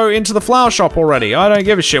can go into the flower shop already. I don't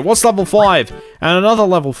give a shit. What's level 5? And another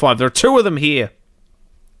level 5. There are 2 of them here.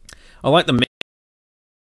 I like the...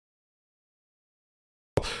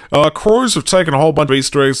 Crows have taken a whole bunch of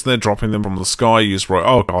Easter eggs and they're dropping them from the sky.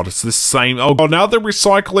 Oh god, it's this same... oh god, now they're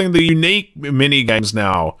recycling the unique mini-games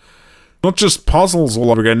now. Not just puzzles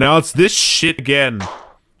all over again. Now it's this shit again.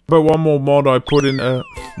 But one more mod I put in... the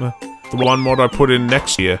one mod I put in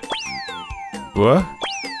next year. What?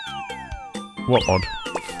 What mod?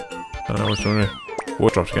 I don't know which one.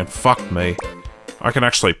 What dropped again? Fuck me. I can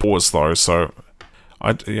actually pause though, so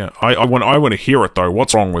I want to hear it though.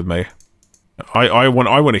 What's wrong with me? I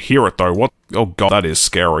want to hear it though. What? Oh god, that is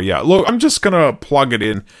scary. Yeah. Look, I'm just gonna plug it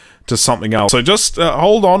in to something else. So just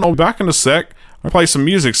hold on. I'll be back in a sec. I'll play some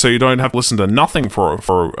music so you don't have to listen to nothing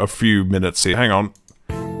for a few minutes here. Hang on.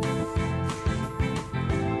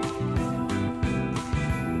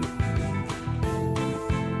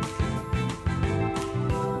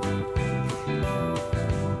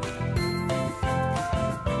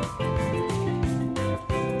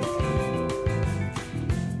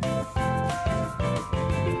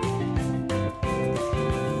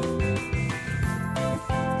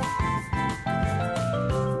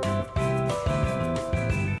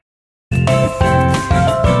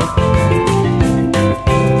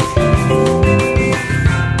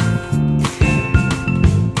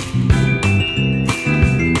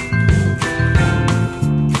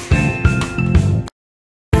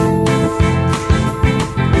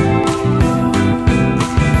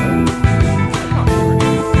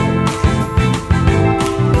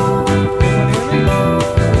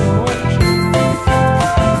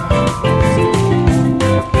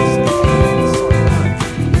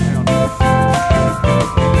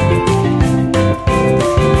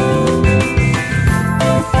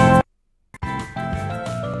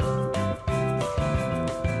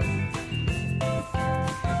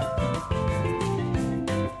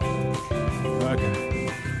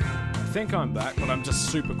 I'm back, but I'm just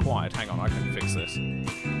super quiet. Hang on, I can fix this.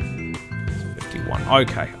 51.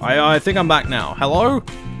 Okay, I think I'm back now. Hello?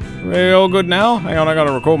 Are we all good now? Hang on, I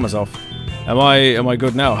gotta record myself. Am I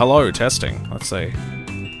good now? Hello, testing. Let's see.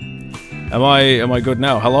 Am I good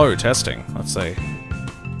now? Hello, testing. Let's see.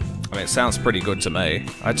 I mean, it sounds pretty good to me.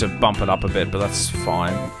 I had to bump it up a bit, but that's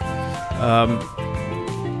fine.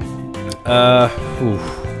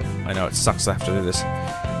 I know it sucks to have to do this.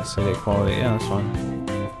 CD quality, yeah, that's fine.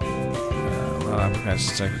 Okay,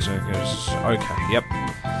 yep.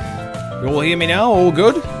 You all hear me now? All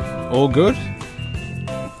good? All good?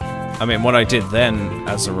 I mean, what I did then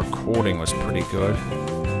as a recording was pretty good.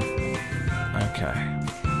 Okay.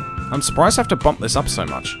 I'm surprised I have to bump this up so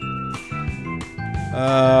much.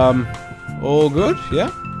 All good? Yeah?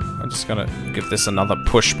 I'm just gonna give this another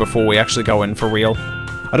push before we actually go in for real.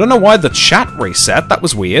 I don't know why the chat reset. That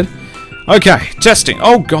was weird. Okay, testing.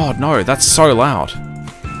 Oh god, no, that's so loud.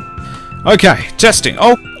 Okay, testing.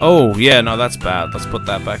 Oh, yeah, no, that's bad. Let's put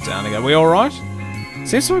that back down again. We alright?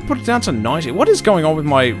 Seems like we put it down to 90. What is going on with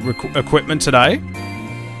my equipment today?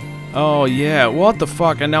 Oh, yeah, what the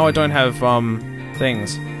fuck? And now I don't have,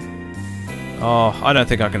 things. Oh, I don't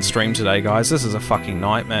think I can stream today, guys. This is a fucking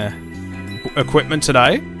nightmare. Equipment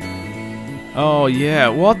today? Oh, yeah,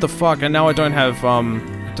 what the fuck? And now I don't have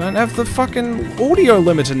the fucking audio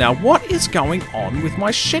limiter now. What is going on with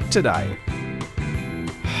my shit today?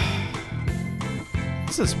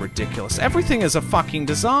 This is ridiculous. Everything is a fucking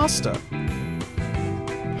disaster.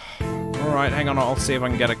 Alright, hang on, I'll see if I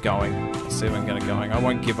can get it going. I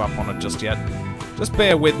won't give up on it just yet. Just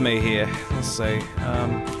bear with me here. Let's see.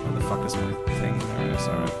 Where the fuck is my thing? There it is,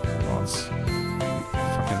 alright. Oh, it's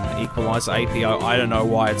fucking equalizer APO. I don't know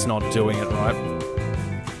why it's not doing it right.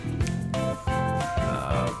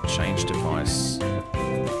 Change device.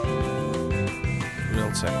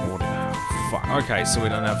 tech audio. Oh, fuck. Okay, so we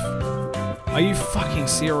don't have... Are you fucking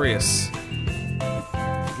serious?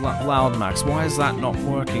 Loud max. Why is that not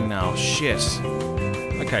working now? Shit.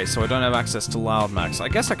 Okay, so I don't have access to loud max. I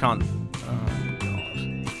guess I can't... Oh,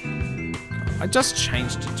 God. I just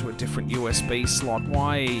changed it to a different USB slot.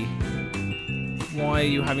 Why are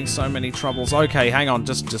you having so many troubles? Okay, hang on.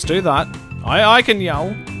 Just do that. I can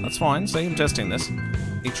yell. That's fine. See, I'm testing this.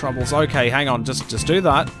 Any troubles? Okay, hang on. Just do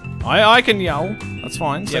that. I can yell. That's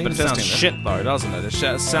fine. See, yeah, but it sounds shit though, doesn't it?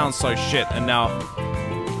 It sounds so shit. And now...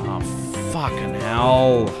 Oh, fucking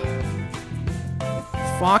hell.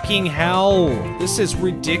 Fucking hell. This is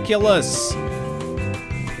ridiculous.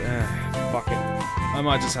 Fuck it. I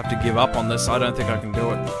might just have to give up on this. I don't think I can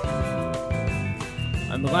do it.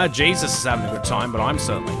 I'm glad Jesus is having a good time, but I'm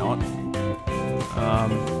certainly not.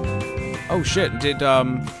 Oh shit, did,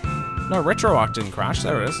 no, RetroArch didn't crash.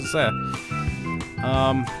 There it is, it's there.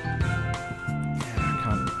 Yeah, I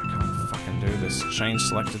can't fucking do this. Change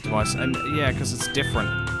selected device. And, yeah, because it's different.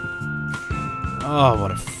 Oh,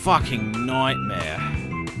 what a fucking nightmare.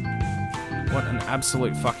 What an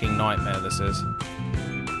absolute fucking nightmare this is.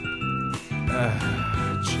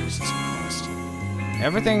 Jesus Christ.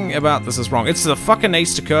 Everything about this is wrong. It's the fucking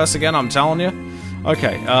Easter curse again, I'm telling you.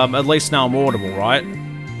 Okay, at least now I'm audible, right?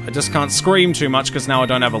 I just can't scream too much because now I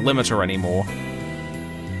don't have a limiter anymore.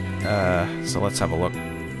 So let's have a look.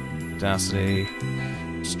 Audacity.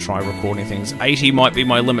 Just try recording things. 80 might be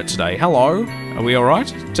my limit today. Hello? Are we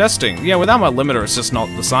alright? Testing. Yeah, without my limiter it's just not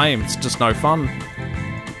the same. It's just no fun.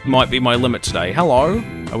 Might be my limit today. Hello?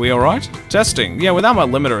 Are we alright? Testing. Yeah, without my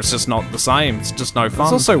limiter it's just not the same. It's just no fun.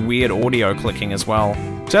 There's also weird audio clicking as well.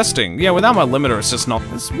 Testing. Yeah, without my limiter it's just not...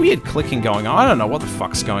 There's weird clicking going on. I don't know what the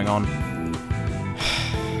fuck's going on.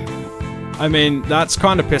 I mean, that's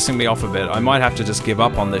kind of pissing me off a bit. I might have to just give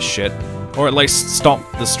up on this shit. Or at least stop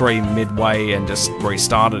the stream midway and just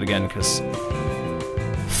restart it again, because...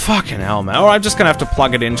 Fucking hell, man. Or I'm just gonna have to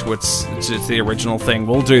plug it into its the original thing.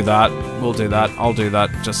 We'll do that. We'll do that. I'll do that.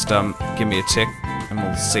 Just, give me a tick, and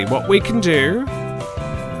we'll see what we can do.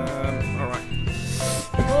 Alright.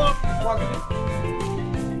 Plug it in.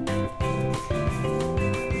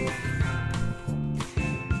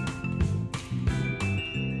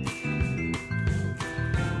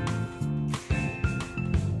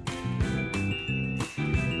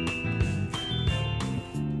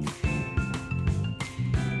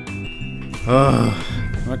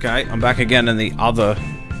 Okay, I'm back again in the other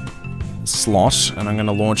slot, and I'm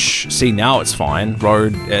gonna launch... See, now it's fine.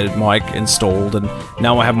 Rode mic installed, and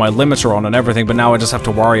now I have my limiter on and everything, but now I just have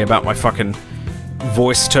to worry about my fucking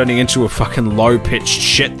voice turning into a fucking low-pitched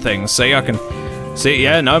shit thing. See, I can... See,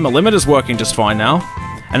 yeah, no, my limiter's working just fine now.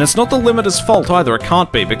 And it's not the limiter's fault either, it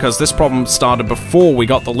can't be, because this problem started before we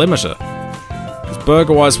got the limiter. Because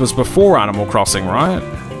Burgerwise was before Animal Crossing, right?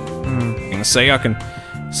 See, I can...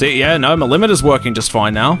 See, yeah, no, my limiter's working just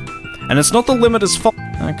fine now. And it's not the limiter's fault.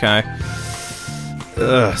 Okay.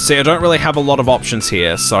 See, I don't really have a lot of options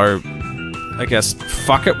here, so... I guess,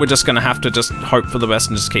 fuck it, we're just gonna have to just hope for the best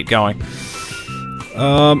and just keep going.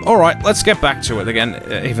 Alright, let's get back to it again,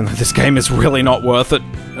 even though this game is really not worth it.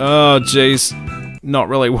 Oh, jeez. Not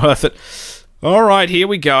really worth it. Alright, here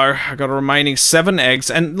we go. I got a remaining 7 eggs,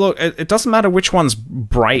 and look, it doesn't matter which ones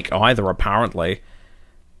break either, apparently.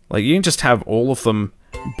 Like, you can just have all of them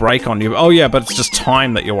break on you. Oh yeah, but it's just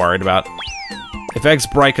time that you're worried about. If eggs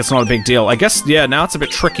break, it's not a big deal. I guess, yeah, now it's a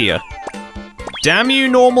bit trickier. Damn you,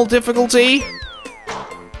 normal difficulty!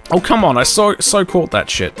 Oh, come on, I so caught that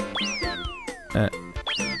shit. I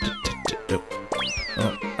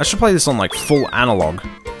should play this on, like, full analog.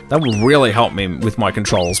 That will really help me with my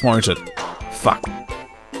controls, won't it? Fuck.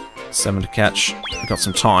 7 to catch. We've got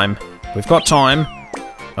some time. We've got time.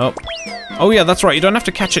 Oh. Oh yeah, that's right, you don't have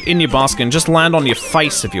to catch it in your basket, and just land on your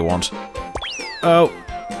face if you want. Oh.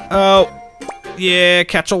 Oh. Yeah,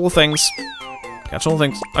 catch all the things. Catch all the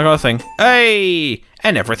things. I got a thing. Hey!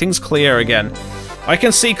 And everything's clear again. I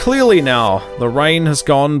can see clearly now. The rain has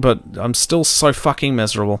gone, but I'm still so fucking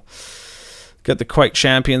miserable. Get the Quake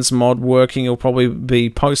Champions mod working, it'll probably be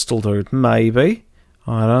Postal Dude. Maybe.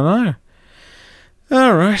 I don't know.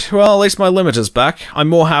 Alright, well, at least my limiter's back. I'm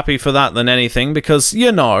more happy for that than anything, because,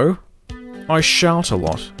 you know, I shout a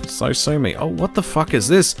lot. So sue me. Oh, what the fuck is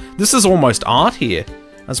this? This is almost art here.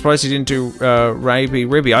 I'm surprised you didn't do Raby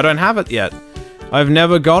Ribby. I don't have it yet. I've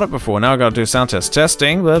never got it before. Now I've got to do sound test.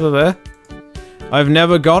 Testing. Blah, blah, blah. I've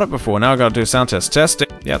never got it before. Now I've got to do sound test. Testing.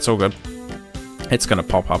 Yeah, it's all good. It's going to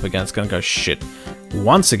pop up again. It's going to go shit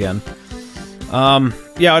once again.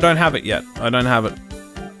 Yeah, I don't have it yet. I don't have it.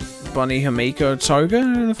 Bunny Hamiko Toga?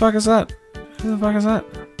 Who the fuck is that? Who the fuck is that?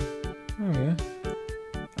 Oh, yeah.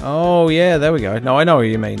 Oh, yeah, there we go. No, I know who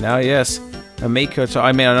you mean now, yes. Amiko,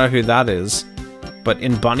 I mean, I know who that is. But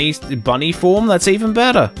in bunny form, that's even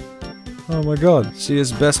better. Oh my god, she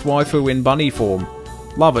is best waifu in bunny form.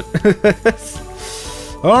 Love it.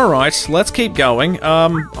 Alright, let's keep going.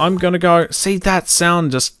 I'm gonna go... See, that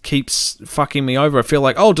sound just keeps fucking me over. I feel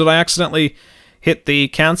like, oh, did I accidentally hit the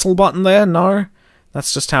cancel button there? No.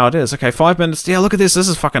 That's just how it is. Okay, 5 minutes. Yeah, look at this. This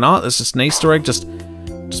is fucking art. This is just an Easter egg. Just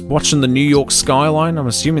watching the New York skyline. I'm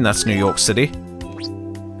assuming that's New York City.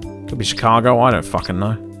 Could be Chicago. I don't fucking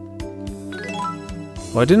know.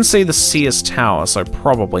 Well, I didn't see the Sears Tower, so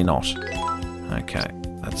probably not. Okay,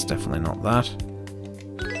 that's definitely not that.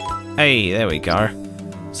 Hey, there we go.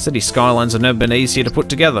 City skylines have never been easier to put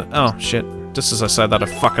together. Oh, shit. Just as I say that, I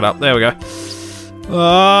fuck it up. There we go.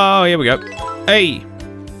 Oh, here we go. Hey!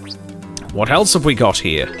 What else have we got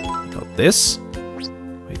here? We got this.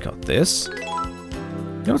 We got this.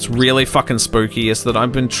 You know what's really fucking spooky is that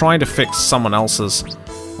I've been trying to fix someone else's,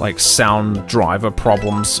 like, sound driver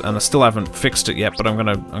problems, and I still haven't fixed it yet, but I'm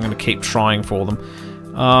gonna keep trying for them.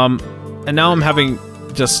 And now I'm having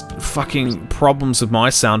just fucking problems with my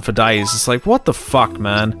sound for days. It's like, what the fuck,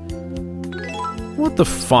 man? What the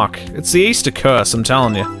fuck? It's the Easter curse, I'm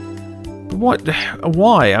telling you. What?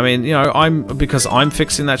 Why? I mean, you know, because I'm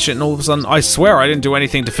fixing that shit and all of a sudden, I swear I didn't do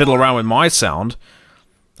anything to fiddle around with my sound.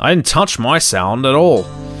 I didn't touch my sound at all.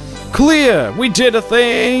 Clear! We did a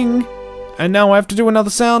thing! And now I have to do another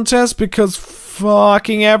sound test because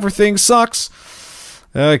fucking everything sucks.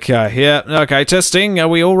 Okay, yeah, okay, testing, are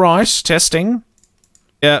we alright? Testing.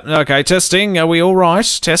 Yeah, okay, testing, are we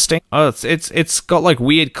alright? Testing. Oh, it's got like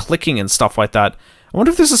weird clicking and stuff like that. I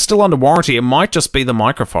wonder if this is still under warranty. It might just be the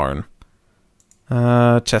microphone.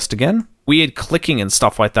 Test again. Weird clicking and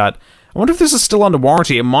stuff like that. I wonder if this is still under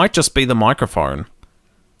warranty. It might just be the microphone.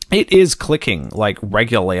 It is clicking, like,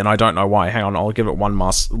 regularly, and I don't know why. Hang on, I'll give it one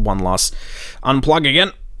last unplug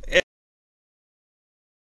again.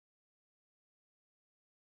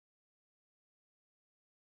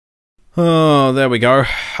 Oh, there we go.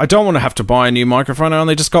 I don't want to have to buy a new microphone. I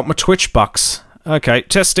only just got my Twitch bucks. Okay,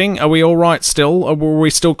 testing. Are we alright still? Or were we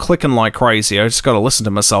still clicking like crazy? I just gotta listen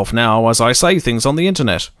to myself now as I say things on the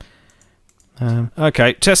internet.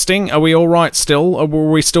 Okay, testing. Are we alright still? Or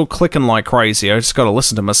were we still clicking like crazy? I just gotta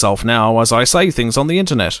listen to myself now as I say things on the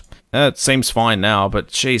internet. It seems fine now, but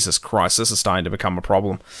Jesus Christ, this is starting to become a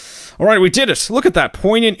problem. Alright, we did it! Look at that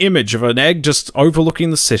poignant image of an egg just overlooking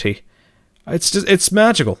the city. It's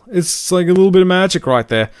magical. It's like a little bit of magic right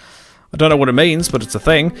there. I don't know what it means, but it's a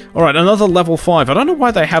thing. Alright, another level 5. I don't know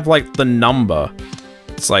why they have, like, the number.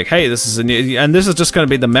 It's like, hey, this is a new... And this is just going to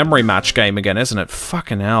be the memory match game again, isn't it?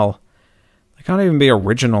 Fucking hell. They can't even be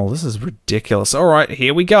original. This is ridiculous. Alright,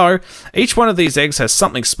 here we go. Each one of these eggs has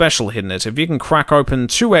something special hidden in it. If you can crack open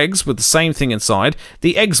 2 eggs with the same thing inside,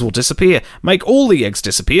 the eggs will disappear. Make all the eggs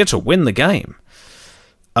disappear to win the game.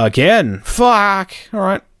 Again. Fuck.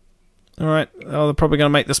 Alright. Alright. Oh, they're probably going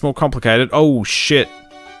to make this more complicated. Oh, shit.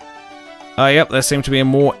 Yep, there seem to be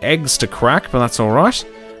more eggs to crack, but that's alright.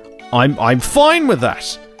 I'm fine with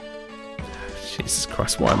that! Jesus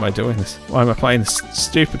Christ, why am I doing this? Why am I playing this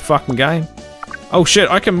stupid fucking game? Oh shit,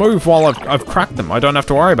 I can move while I've cracked them. I don't have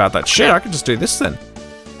to worry about that. Shit, I can just do this then.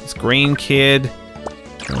 This green kid.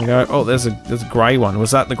 There we go. Oh, there's a grey one. Was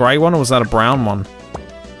that the grey one or was that a brown one?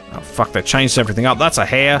 Oh fuck, they changed everything up. That's a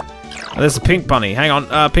hare. Oh, there's the pink bunny. Hang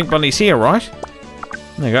on, pink bunny's here, right?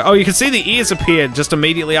 There you go. Oh, you can see the ears appeared just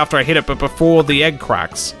immediately after I hit it, but before the egg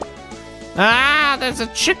cracks. Ah, there's a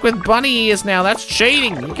chick with bunny ears now. That's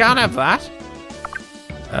cheating. You can't have that.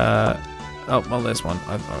 Oh, well, there's one.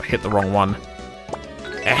 I hit the wrong one.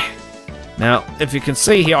 Now, if you can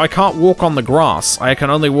see here, I can't walk on the grass. I can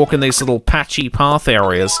only walk in these little patchy path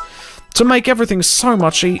areas to make everything so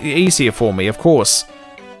much easier for me, of course.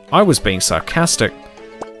 I was being sarcastic.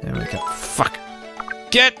 There we go. Fuck.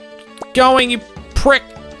 Get going, you prick!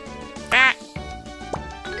 Ah!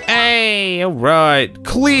 Hey, alright.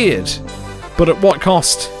 Cleared! But at what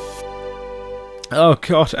cost? Oh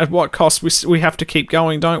god, at what cost? We have to keep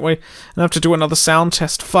going, don't we? And have to do another sound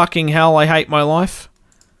test. Fucking hell, I hate my life.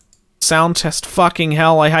 Sound test. Fucking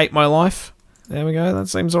hell, I hate my life. There we go, that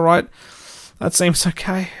seems alright. That seems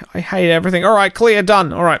okay. I hate everything. Alright, clear,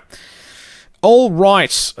 done. Alright.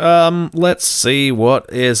 Alright, let's see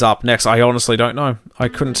what is up next. I honestly don't know. I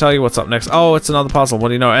couldn't tell you what's up next. Oh, it's another puzzle. What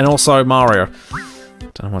do you know? And also Mario.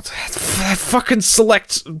 Don't know what's... Fucking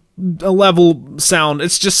select a level sound. It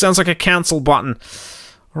just sounds like a cancel button.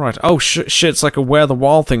 Alright. Oh, shit. It's like a where the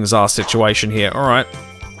wild things are situation here. Alright.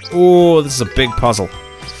 Oh, this is a big puzzle.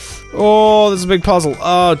 Oh, this is a big puzzle.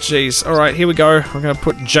 Oh, jeez. Alright, here we go. We're gonna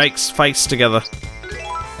put Jake's face together.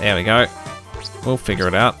 There we go. We'll figure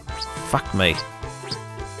it out. Fuck me.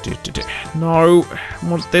 No. I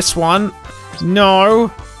want this one.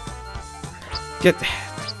 No.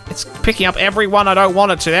 It's picking up every one I don't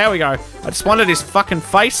want it to. There we go. I just wanted his fucking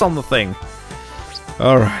face on the thing.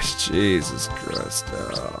 Alright. Jesus Christ.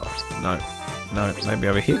 Oh, no. No. Maybe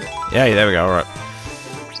over here? Yeah, there we go. Alright.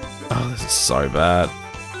 Oh, this is so bad.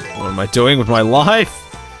 What am I doing with my life?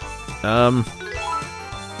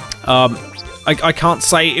 I can't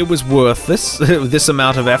say it was worth this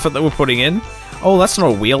amount of effort that we're putting in. Oh, that's not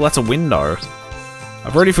a wheel, that's a window.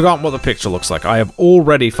 I've already forgotten what the picture looks like. I have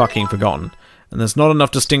already fucking forgotten. And there's not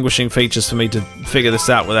enough distinguishing features for me to figure this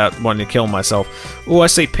out without wanting to kill myself. Oh, I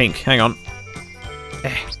see pink. Hang on.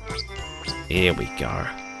 Here we go.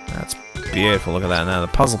 That's beautiful. Look at that. Now the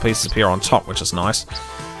puzzle pieces appear on top, which is nice.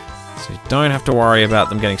 So you don't have to worry about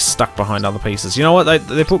them getting stuck behind other pieces. You know what?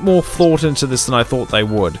 They put more thought into this than I thought they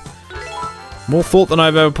would. More thought than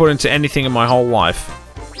I've ever put into anything in my whole life.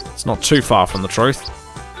 It's not too far from the truth.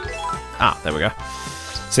 Ah, there we go.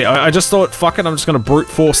 See, I just thought, fuck it, I'm just going to brute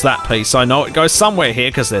force that piece. I know it goes somewhere here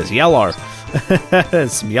because there's yellow.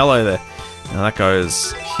 There's some yellow there. Now that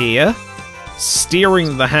goes here.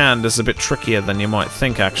 Steering the hand is a bit trickier than you might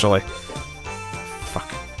think, actually. Fuck.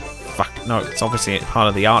 Fuck. No, it's obviously part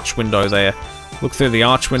of the arch window there. Look through the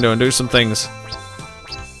arch window and do some things.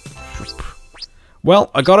 Well,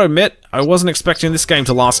 I gotta admit, I wasn't expecting this game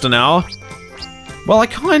to last an hour. Well, I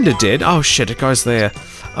kinda did. Oh shit, it goes there.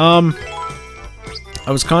 I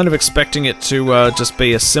was kind of expecting it to just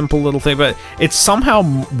be a simple little thing, but it's somehow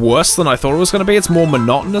worse than I thought it was going to be. It's more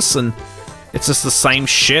monotonous, and it's just the same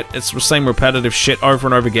shit. It's the same repetitive shit over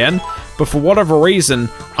and over again. But for whatever reason,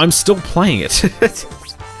 I'm still playing it.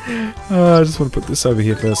 I just want to put this over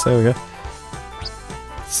here first. There we go.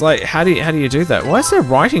 It's like, how do you do that? Why is there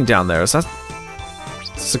writing down there? Is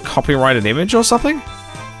this a copyrighted image or something?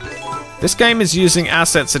 This game is using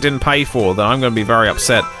assets it didn't pay for, then I'm going to be very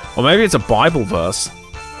upset. Or maybe it's a Bible verse.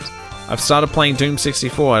 I've started playing Doom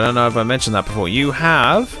 64. I don't know if I mentioned that before. You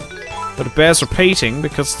have, but it bears repeating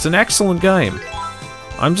because it's an excellent game.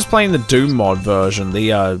 I'm just playing the Doom mod version, the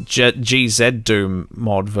GZ Doom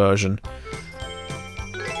mod version.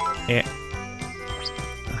 Oh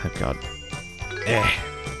god.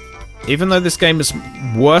 Even though this game is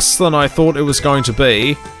worse than I thought it was going to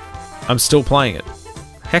be, I'm still playing it.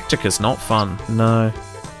 Hectic is not fun. No.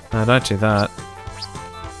 No, don't do that.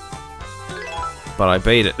 But I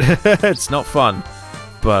beat it. It's not fun.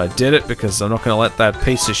 But I did it because I'm not going to let that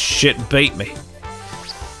piece of shit beat me.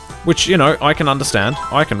 Which, you know, I can understand.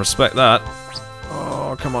 I can respect that.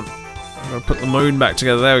 Oh, come on. I'm going to put the moon back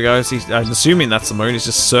together. There we go. I'm assuming that's the moon. He's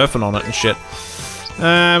just surfing on it and shit.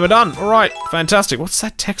 We're done. Alright. Fantastic. What's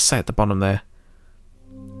that text say at the bottom there?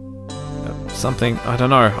 Something. I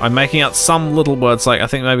don't know. I'm making out some little words like, I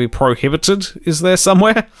think maybe prohibited is there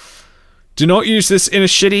somewhere. Do not use this in a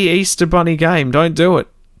shitty Easter Bunny game. Don't do it.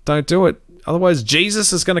 Don't do it. Otherwise,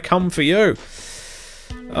 Jesus is going to come for you.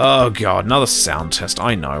 Oh, God. Another sound test.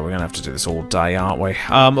 I know. We're going to have to do this all day, aren't we?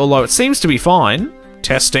 Although it seems to be fine.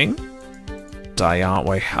 Testing. Day, aren't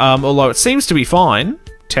we? Although it seems to be fine.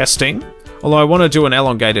 Testing. Although I want to do an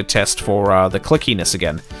elongated test for the clickiness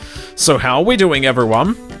again. So how are we doing,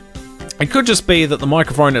 everyone? It could just be that the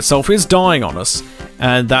microphone itself is dying on us.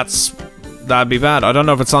 And that'd be bad. I don't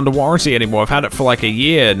know if it's under warranty anymore. I've had it for like a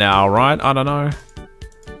year now, right? I don't know.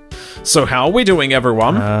 So how are we doing,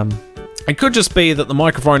 everyone? It could just be that the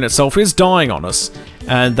microphone itself is dying on us,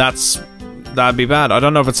 and that'd be bad. I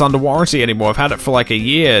don't know if it's under warranty anymore. I've had it for like a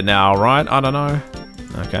year now, right? I don't know.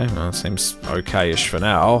 Okay, well, it seems okay-ish for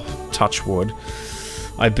now. Touch wood.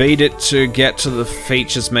 I beat it to get to the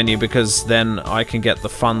features menu because then I can get the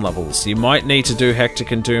fun levels. You might need to do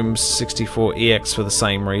Hectic and Doom 64 EX for the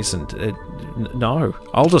same reason. No.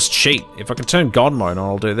 I'll just cheat. If I can turn God mode on,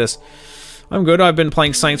 I'll do this. I'm good. I've been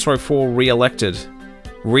playing Saints Row 4 Re-Elected.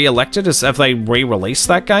 Re-Elected? Have they re-released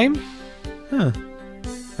that game? Huh.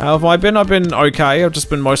 How have I been? I've been okay. I've just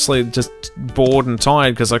been mostly just bored and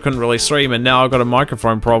tired because I couldn't really stream, and now I've got a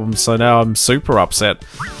microphone problem, so now I'm super upset.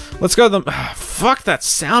 Let's go to the... Fuck that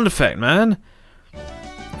sound effect, man.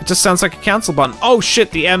 It just sounds like a cancel button. Oh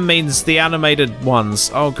shit, the M means the animated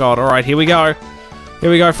ones. Oh god, alright, here we go. Here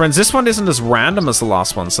we go, friends. This one isn't as random as the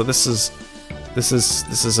last one, so this is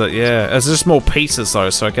a, yeah. There's just more pieces though,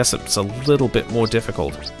 so I guess it's a little bit more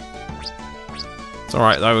difficult. It's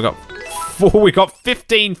alright though, we got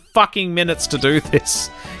 15 fucking minutes to do this.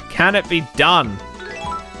 Can it be done?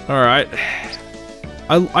 Alright.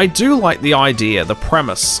 I do like the idea, the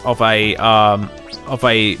premise of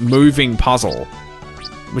a moving puzzle,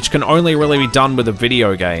 which can only really be done with a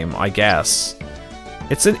video game, I guess.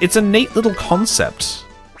 It's a neat little concept.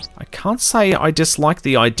 I can't say I dislike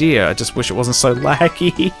the idea, I just wish it wasn't so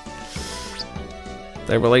laggy.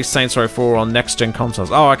 They released Saints Row 4 on next-gen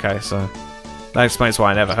consoles. Oh, okay, so that explains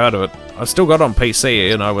why I never heard of it. I've still got it on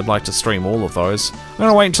PC, and I would like to stream all of those. I'm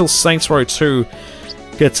gonna wait until Saints Row 2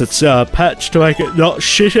 gets its patch to make it not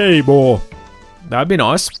shit anymore. That'd be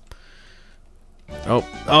nice.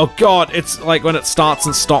 Oh god, it's like when it starts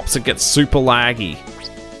and stops, it gets super laggy.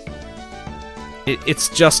 It's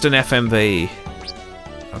just an FMV.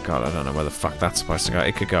 Oh god, I don't know where the fuck that's supposed to go.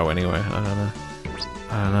 It could go anywhere. I don't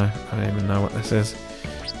know. I don't even know what this is.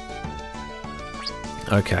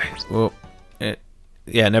 Okay, well,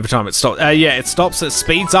 yeah, and every time it stops, yeah, it stops, it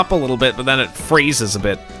speeds up a little bit, but then it freezes a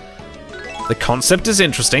bit. The concept is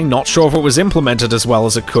interesting, not sure if it was implemented as well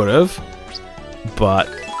as it could have, but,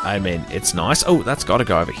 I mean, it's nice. Oh, that's gotta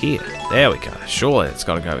go over here. There we go, surely it's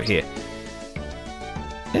gotta go over here.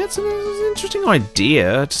 Yeah, it's an interesting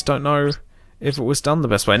idea, I just don't know if it was done the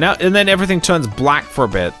best way. Now, and then everything turns black for a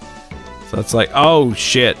bit, so it's like, oh,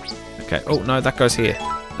 shit. Okay, oh, no, that goes here.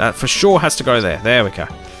 That for sure has to go there. There we go.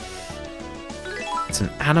 It's an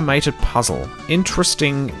animated puzzle.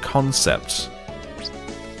 Interesting concept.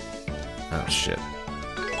 Oh, shit.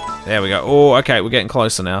 There we go. Oh, okay, we're getting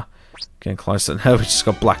closer now. Getting closer. Now we just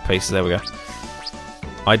got black pieces. There we go.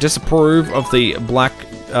 I disapprove of the black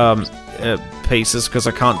pieces because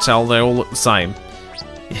I can't tell they all look the same.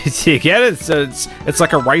 You get it? It's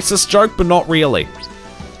like a racist joke, but not really.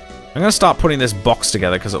 I'm going to start putting this box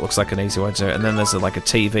together because it looks like an easy way to do it. And then there's like a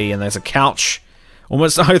TV and there's a couch.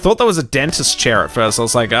 Almost, I thought there was a dentist chair at first. I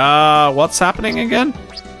was like, what's happening again?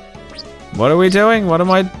 What are we doing? What am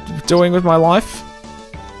I doing with my life?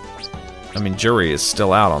 I mean, jury is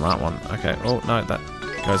still out on that one. Okay, oh, no, that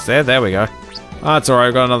goes there. There we go. Ah, it's alright.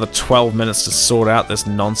 I've got another 12 minutes to sort out this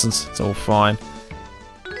nonsense. It's all fine.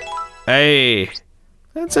 Hey,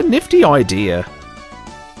 that's a nifty idea.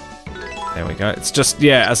 There we go. It's just,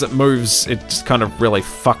 yeah, as it moves, it just kind of really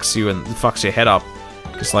fucks you and fucks your head up.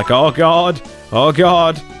 Just like, oh god, oh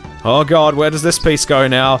god, oh god, where does this piece go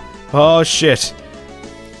now? Oh shit.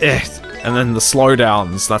 And then the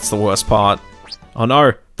slowdowns, that's the worst part. Oh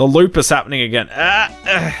no, the loop is happening again.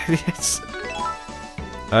 Yes.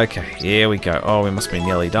 Okay, here we go. Oh, we must be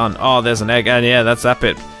nearly done. Oh, there's an egg, and yeah, that's that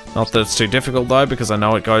bit. Not that it's too difficult though, because I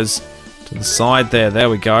know it goes to the side there. There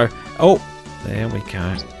we go. Oh, there we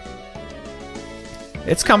go.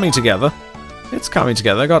 It's coming together. It's coming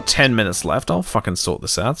together. I got 10 minutes left. I'll fucking sort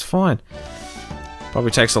this out. It's fine. Probably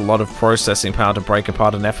takes a lot of processing power to break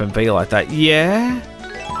apart an FMV like that. Yeah,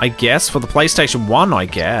 I guess. For the PlayStation 1, I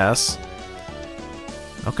guess.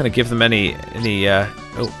 Not going to give them any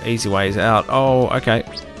easy ways out. Oh, okay.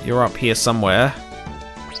 You're up here somewhere.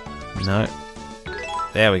 No.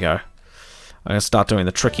 There we go. I'm going to start doing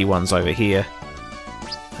the tricky ones over here.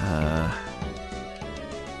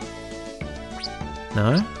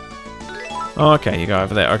 No? Oh, okay, you go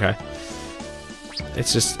over there. Okay.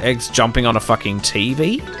 It's just eggs jumping on a fucking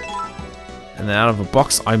TV? And then out of a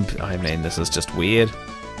box? I mean, this is just weird.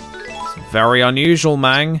 It's very unusual,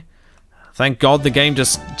 Mang. Thank God the game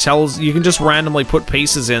just tells... You can just randomly put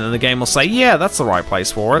pieces in and the game will say, yeah, that's the right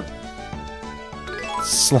place for it.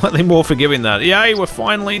 Slightly more forgiving that. Yay, we're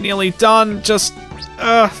finally nearly done. Just...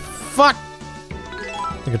 fuck.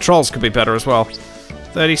 The controls could be better as well.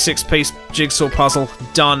 36-piece jigsaw puzzle,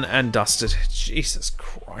 done and dusted. Jesus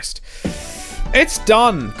Christ. It's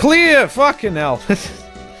done! Clear! Fucking hell.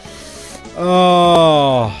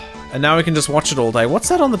 Oh. And now we can just watch it all day. What's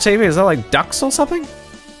that on the TV? Is that like ducks or something?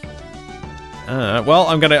 Well,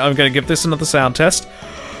 I'm gonna give this another sound test.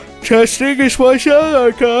 Testing is my show,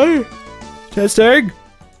 okay? Testing.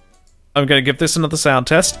 I'm gonna give this another sound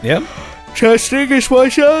test. Yep. Testing is my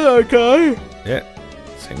show, okay? Yeah.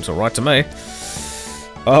 Seems alright to me.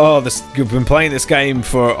 Oh, we've been playing this game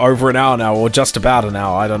for over an hour now, or just about an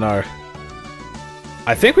hour, I don't know.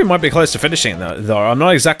 I think we might be close to finishing it, though. I'm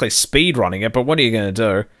not exactly speed running it, but what are you going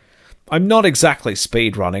to do? I'm not exactly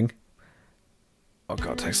speed running. Oh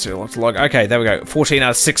god, it takes too long to log. Okay, there we go. 14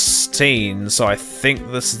 out of 16, so I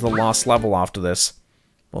think this is the last level after this.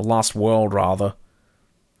 Or last world, rather.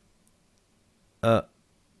 Okay.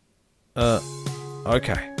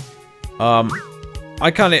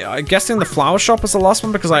 I'm guessing the flower shop is the last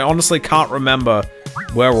one because I honestly can't remember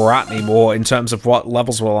where we're at anymore in terms of what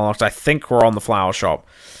levels we're unlocked. I think we're on the flower shop.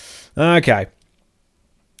 Okay.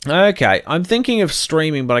 Okay, I'm thinking of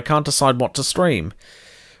streaming, but I can't decide what to stream.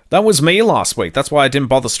 That was me last week. That's why I didn't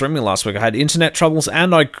bother streaming last week. I had internet troubles,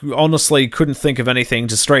 and I honestly couldn't think of anything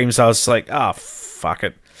to stream, so I was like, ah, fuck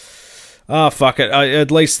it. Ah, fuck it. At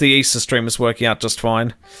least the Easter stream is working out just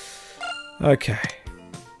fine. Okay.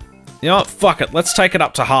 You know what? Fuck it. Let's take it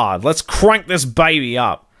up to hard. Let's crank this baby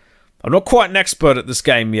up. I'm not quite an expert at this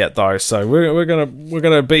game yet, though, so we're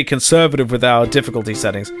gonna be conservative with our difficulty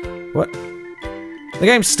settings. What? The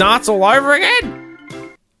game starts all over again?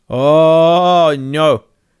 Oh no!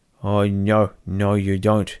 Oh no! No, you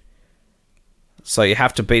don't. So you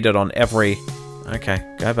have to beat it on every.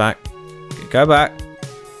 Okay, go back. Go back.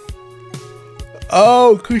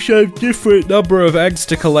 Oh, because you have different number of eggs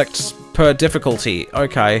to collect per difficulty.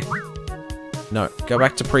 Okay. No, go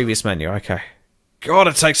back to previous menu. Okay. God,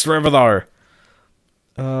 it takes forever though.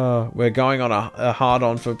 We're going on a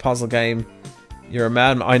hard-on for puzzle game. You're a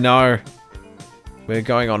madman. I know. We're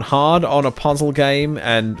going on hard on a puzzle game,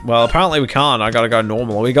 and well, apparently we can't. I gotta go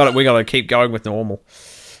normal. We gotta keep going with normal.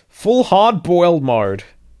 Full hard-boiled mode.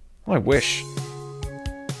 I wish.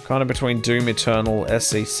 Kind of between Doom Eternal,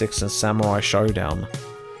 SC6, and Samurai Showdown.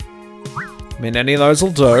 I mean, any of those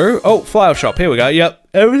will do. Oh, Flower Shop. Here we go. Yep,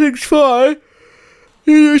 everything's fine.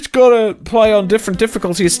 You just gotta play on different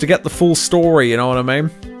difficulties to get the full story, you know what I mean?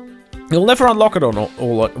 You'll never unlock it on all.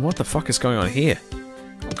 What the fuck is going on here?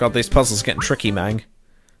 Oh god, these puzzles are getting tricky, man.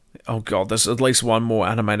 Oh god, there's at least one more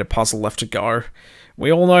animated puzzle left to go.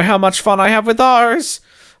 We all know how much fun I have with those!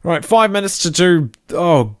 Right, 5 minutes to do...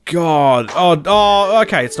 Oh god. Oh,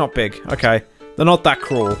 okay, it's not big. Okay. They're not that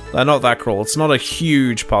cruel. They're not that cruel. It's not a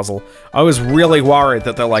huge puzzle. I was really worried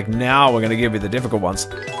that they're like, now we're gonna give you the difficult ones.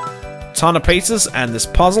 Ton of pieces, and this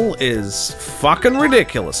puzzle is fucking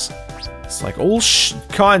ridiculous. It's like all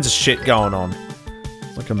kinds of shit going on.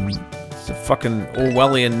 It's like it's a fucking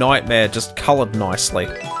Orwellian nightmare just coloured nicely.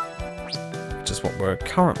 Which is what we're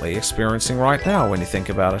currently experiencing right now when you think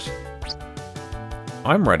about it.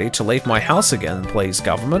 I'm ready to leave my house again, please,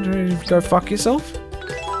 government. Go fuck yourself.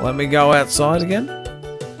 Let me go outside again.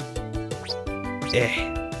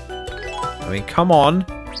 I mean, come on.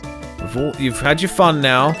 You've had your fun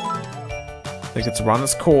now. I think it's run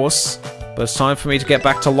its course. But it's time for me to get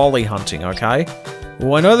back to lolly hunting, okay?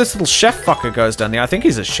 Well, I know this little chef fucker goes down there. I think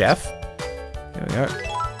he's a chef. There we go.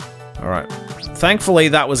 Alright. Thankfully,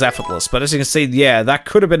 that was effortless. But as you can see, yeah, that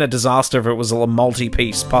could have been a disaster if it was a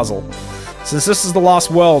multi-piece puzzle. Since this is the last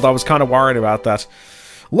world, I was kind of worried about that.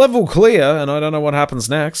 Level clear, and I don't know what happens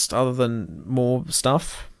next, other than more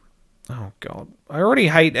stuff. Oh, God. I already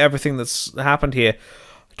hate everything that's happened here.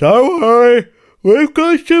 Don't worry, we've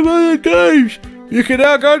got some other games. You can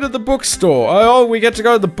now go to the bookstore. Oh, we get to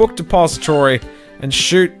go to the book depository and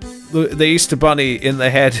shoot the Easter Bunny in the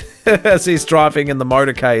head as he's driving in the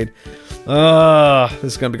motorcade.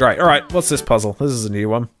 This is going to be great. Alright, what's this puzzle? This is a new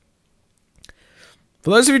one. For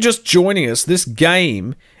those of you just joining us, this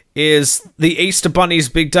game is the Easter Bunny's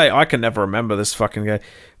Big Day. I can never remember this fucking game.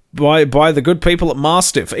 By the good people at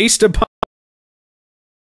Mastiff. Easter Bunny.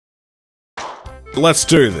 Let's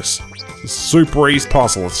do this. It's a super easy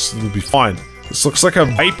puzzle. It'll be fine. This looks like a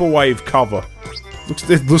vaporwave cover.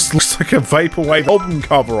 It looks like a vaporwave album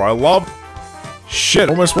cover. I love. Shit,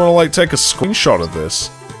 I almost want to like take a screenshot of this.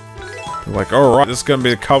 Like, alright, this is gonna be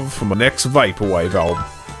the cover for my next vaporwave album,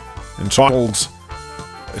 entitled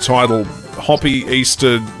Hoppy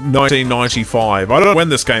Easter 1995. I don't know when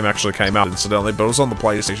this game actually came out, incidentally, but it was on the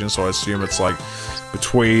PlayStation, so I assume it's like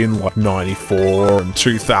between like 94 and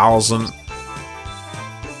 2000.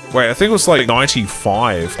 Wait, I think it was like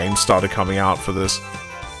 95 games started coming out for this.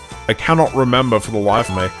 I cannot remember for the life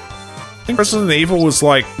of me. I think Resident Evil was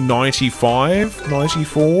like 95,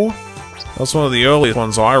 94. That's one of the earliest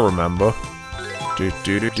ones I remember. I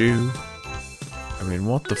mean,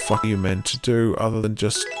 what the fuck are you meant to do other than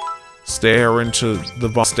just stare into the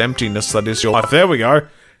vast emptiness that is your life? There we go.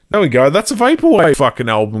 There we go. That's a Vaporwave fucking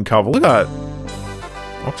album cover. Look at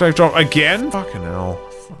that. Octave Drop again? Fucking hell.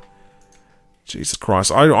 Jesus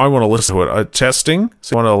Christ. I want to listen to it. Testing?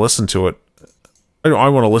 So I want to listen to it. I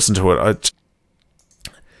want to listen to it.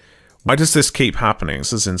 Why does this keep happening?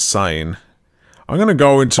 This is insane. I'm going to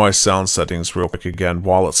go into my sound settings real quick again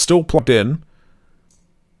while it's still plugged in.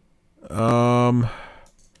 I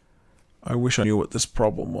wish I knew what this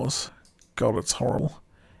problem was. God, it's horrible.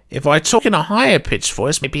 If I talk in a higher pitched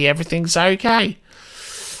voice, maybe everything's okay.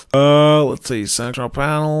 Let's see. Sound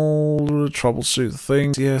panel. Troubleshoot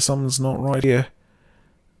things. Yeah, something's not right here.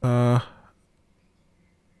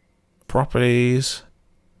 Properties.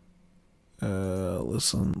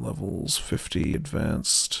 Listen, levels 50,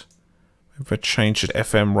 advanced. If I change it to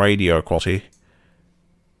FM radio quality.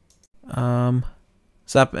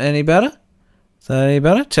 Is that any better? Is that any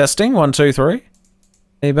better? Testing, 1, 2, 3.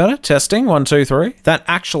 Any better? Testing, 1, 2, 3. That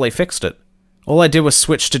actually fixed it. All I did was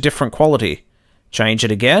switch to different quality. Change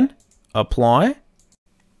it again. Apply.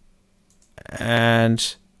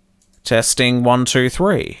 And testing, 1, 2,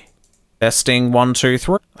 3. Testing, 1, 2,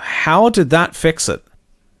 3. How did that fix it?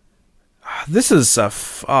 This is a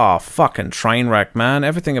fucking train wreck, man.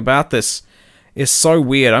 Everything about this is so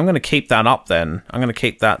weird. I'm going to keep that up then. I'm going to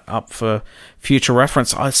keep that up for future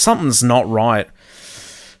reference. Something's not right.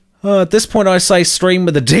 At this point, I say stream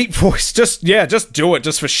with a deep voice. Just do it,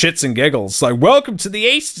 just for shits and giggles. Like, welcome to the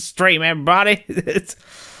Easter stream, everybody.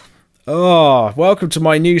 Welcome to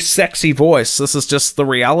my new sexy voice. This is just the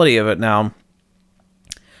reality of it now.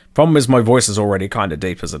 Problem is, my voice is already kind of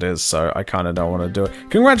deep as it is, so I kind of don't want to do it.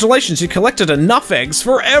 Congratulations, you collected enough eggs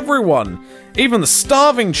for everyone! Even the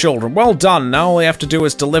starving children. Well done. Now all you have to do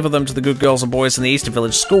is deliver them to the good girls and boys in the Easter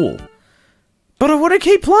Village school. But I want to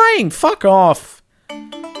keep playing! Fuck off!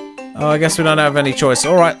 Oh, I guess we don't have any choice.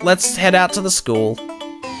 Alright, let's head out to the school.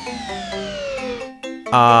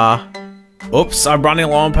 Oops, I'm running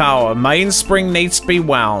low on power. Mainspring needs to be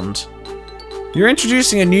wound. You're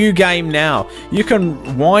introducing a new game now. You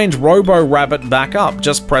can wind Robo Rabbit back up.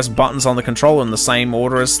 Just press buttons on the controller in the same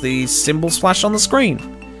order as the symbols flash on the screen.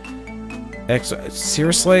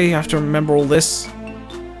 Seriously? I have to remember all this?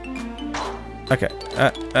 Okay.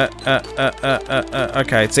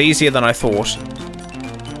 Okay, it's easier than I thought.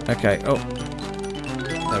 Okay, oh.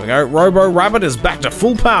 There we go. Robo Rabbit is back to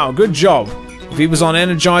full power. Good job. If he was on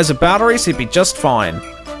Energizer batteries, he'd be just fine.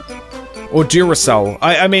 Or Duracell.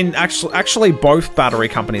 I mean, actually, both battery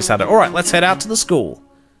companies had it. Alright, let's head out to the school.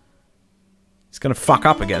 He's gonna fuck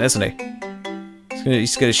up again, isn't he?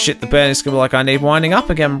 He's gonna shit the bed and he's gonna be like, I need winding up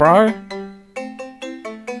again, bro.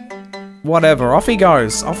 Whatever, off he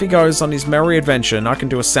goes. Off he goes on his merry adventure, and I can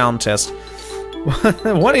do a sound test.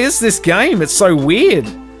 What is this game? It's so weird.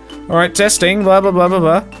 Alright, testing, blah, blah, blah,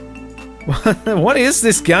 blah, blah. What is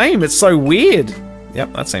this game? It's so weird.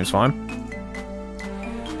 Yep, that seems fine.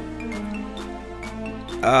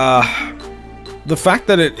 The fact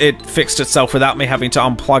that it fixed itself without me having to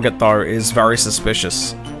unplug it, though, is very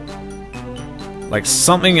suspicious. Like,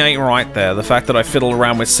 something ain't right there. The fact that I fiddled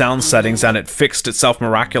around with sound settings and it fixed itself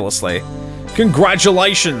miraculously.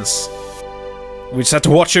 Congratulations! We just had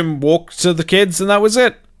to watch him walk to the kids and that was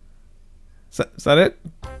it. Is that it?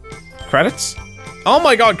 Credits? Oh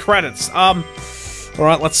my god, credits!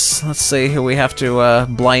 Alright, let's see who we have to,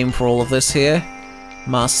 blame for all of this here.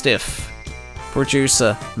 Mastiff.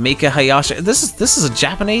 Producer Mika Hayashi. This is a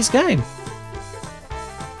Japanese game.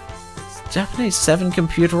 It's Japanese 7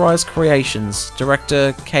 computerized creations.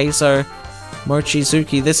 Director Keizo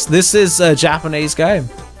Mochizuki. This is a Japanese game.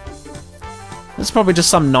 This is probably just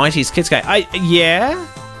some 90s kids game. Yeah.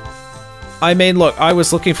 I mean, look, I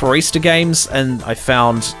was looking for Easter games and I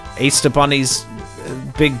found Easter Bunny's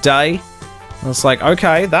Big Day. I was like,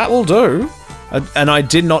 okay, that will do. And I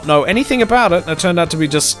did not know anything about it. And it turned out to be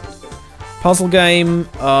just puzzle game,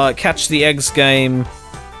 catch the eggs game,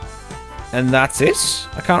 and that's it.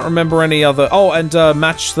 I can't remember any other. Oh, and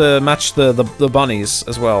match the bunnies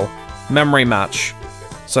as well. Memory match.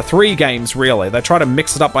 So 3 games really. They try to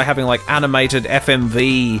mix it up by having like animated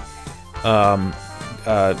FMV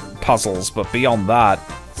puzzles, but beyond that,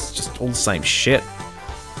 it's just all the same shit.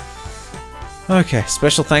 Okay,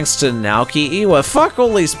 special thanks to Naoki Iwa. Fuck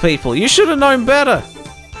all these people. You should have known better.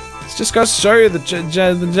 It just goes to show you that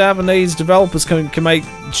the Japanese developers can make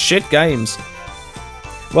shit games.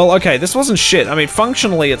 Well, okay, this wasn't shit. I mean,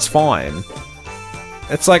 functionally, it's fine.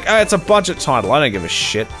 It's like, oh, it's a budget title. I don't give a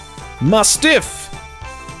shit. Mastiff!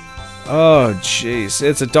 Oh, jeez.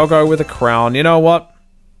 It's a doggo with a crown. You know what?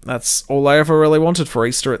 That's all I ever really wanted for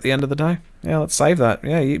Easter at the end of the day. Yeah, let's save that.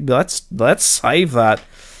 Yeah, let's save that.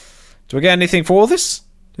 Do we get anything for this?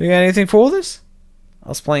 Do we get anything for this? I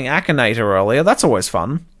was playing Akinator earlier. That's always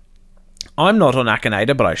fun. I'm not on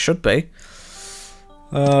Akinator, but I should be.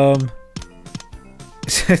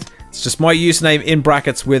 It's just my username in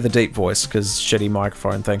brackets with a deep voice, because shitty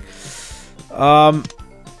microphone thing.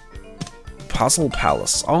 Puzzle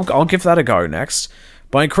Palace. I'll give that a go next.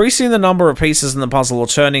 By increasing the number of pieces in the puzzle or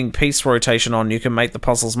turning piece rotation on, you can make the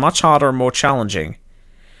puzzles much harder and more challenging.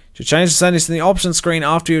 To change the settings in the options screen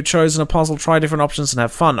after you've chosen a puzzle, try different options and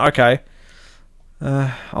have fun. Okay.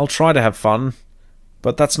 I'll try to have fun.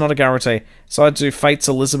 But that's not a guarantee. So I do Fate's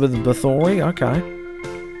Elizabeth Bathory. Okay.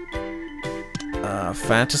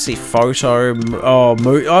 Fantasy photo. Oh,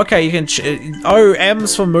 okay, you can. Oh,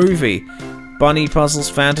 M's for movie. Bunny puzzles,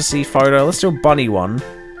 fantasy photo. Let's do a bunny one.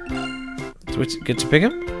 Do we get to pick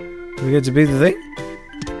him? Do we get to be the thing?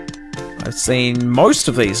 I've seen most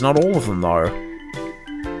of these, not all of them though.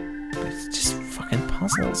 It's just fucking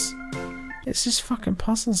puzzles. It's just fucking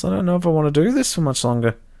puzzles. I don't know if I want to do this for much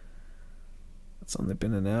longer. It's only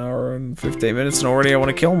been an hour and 15 minutes and already I want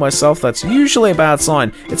to kill myself. That's usually a bad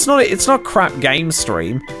sign. It's not crap game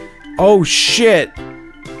stream. Oh shit.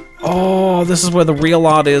 Oh, this is where the real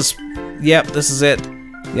art is. Yep, this is it.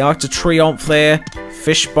 The Arc de Triomphe there.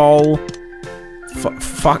 Fishbowl.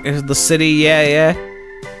 Fuck the city. Yeah.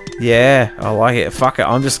 Yeah, I like it. Fuck it.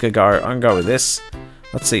 I'm just gonna go. I'm gonna go with this.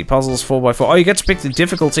 Let's see. Puzzles 4x4. Oh, you get to pick the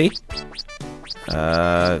difficulty.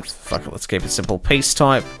 Fuck it. Let's keep it simple. Piece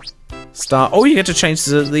type. Star. Oh, you get to change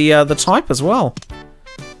the type as well.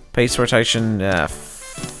 Piece rotation.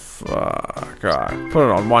 Fuck. Alright, put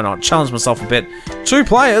it on. Why not? Challenge myself a bit. 2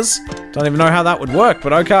 players. Don't even know how that would work,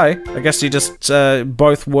 but okay. I guess you just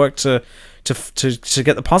both work to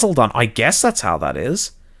get the puzzle done. I guess that's how that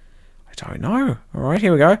is. I don't know. All right,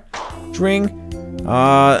 here we go. Dring.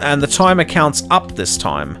 And the timer counts up this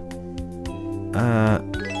time.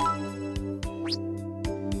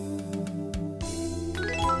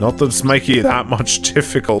 Not that it's making it that much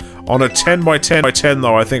difficult. On a 10x10x10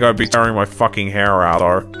 though, I think I'd be tearing my fucking hair out,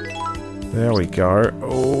 though. There we go.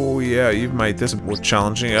 Oh yeah, you've made this more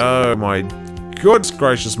challenging. Oh my goodness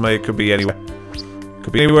gracious me, it could be anywhere.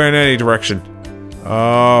 Could be anywhere in any direction.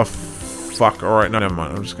 Oh, fuck. Alright, no, never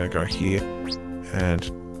mind. I'm just gonna go here. And,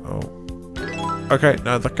 oh. Okay,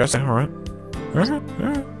 no, that goes there, alright.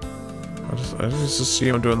 Alright. I just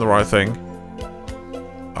assume I'm doing the right thing.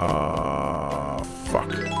 Fuck.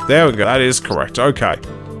 There we go. That is correct. Okay.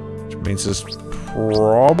 Which means there's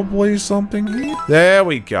probably something here. There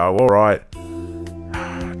we go. Alright.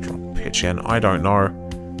 Drop pitch in. I don't know.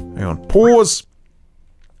 Hang on. Pause!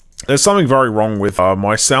 There's something very wrong with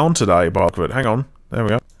my sound today, by the look of it. Hang on. There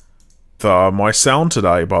we go. My sound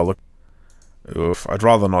today, by the look. Oof. I'd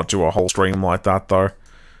rather not do a whole stream like that, though.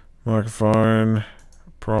 Microphone.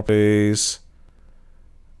 Properties.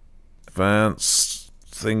 Advanced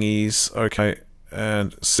thingies. Okay.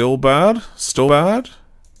 And still bad? Still bad?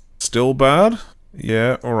 Still bad?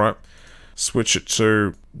 Yeah, alright. Switch it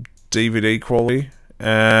to DVD quality.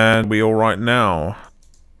 And we alright now.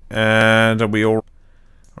 And are we all...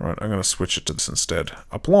 Alright, I'm gonna switch it to this instead.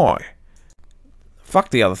 Apply. Fuck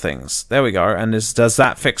the other things. There we go. And does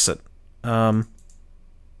that fix it? There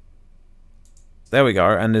we go.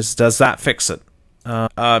 And does that fix it?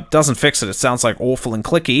 Doesn't fix it. It sounds like awful and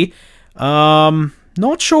clicky.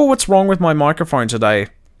 Not sure what's wrong with my microphone today.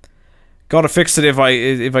 Gotta fix it if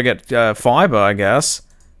I get fiber, I guess.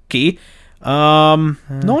 Key.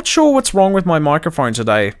 Not sure what's wrong with my microphone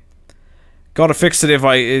today. Gotta fix it if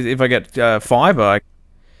I get fiber.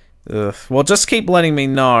 Well, just keep letting me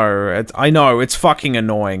know. I know it's fucking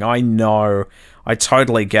annoying. I know. I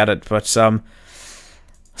totally get it, but there's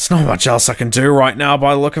not much else I can do right now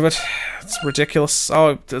by the look of it. It's ridiculous.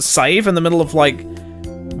 Oh, save in the middle of like.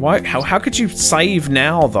 Why? How could you save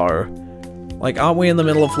now, though? Like, aren't we in the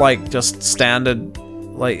middle of, like, just standard...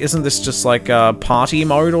 Like, isn't this just, like, party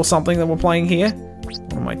mode or something that we're playing here?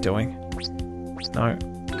 What am I doing? No.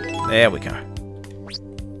 There we go.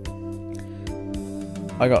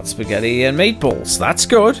 I got spaghetti and meatballs. That's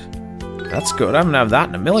good. That's good. I haven't had that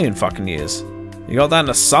in a million fucking years. You got that in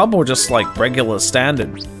a sub or just, like, regular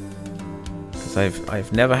standard? Because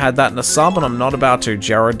I've never had that in a sub and I'm not about to,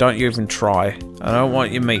 Jared. Don't you even try. I don't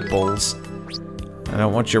want your meatballs. I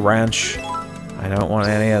don't want your ranch. I don't want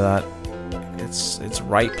any of that. It's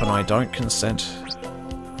rape and I don't consent.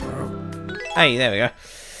 Hey, there we go.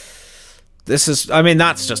 This is, I mean,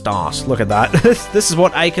 that's just art. Look at that. This is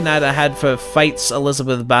what Aikenada had for Fate's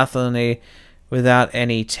Elizabeth Bathory without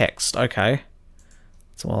any text. Okay.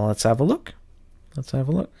 So, well, let's have a look. Let's have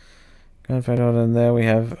a look. And there we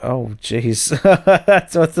have, oh, jeez.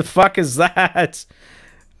 What the fuck is that?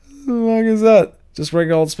 What the fuck is that? Just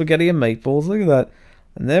regular old spaghetti and meatballs. Look at that.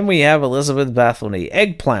 And then we have Elizabeth Bathory,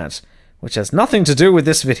 eggplant, which has nothing to do with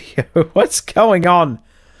this video. What's going on?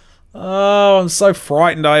 Oh, I'm so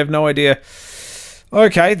frightened. I have no idea.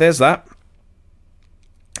 Okay, there's that.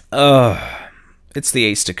 It's the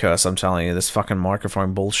Easter curse, I'm telling you. This fucking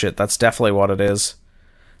microphone bullshit. That's definitely what it is.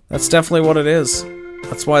 That's definitely what it is.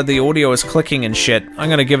 That's why the audio is clicking and shit. I'm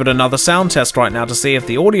gonna give it another sound test right now to see if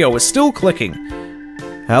the audio is still clicking.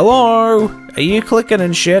 Hello? Are you clicking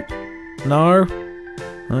and shit? No?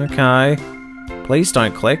 Okay. Please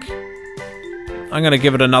don't click. I'm gonna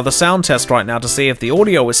give it another sound test right now to see if the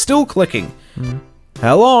audio is still clicking.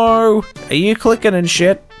 Hello? Are you clicking and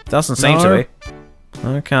shit? Doesn't seem to be.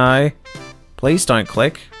 Okay. Please don't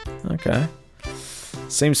click. Okay.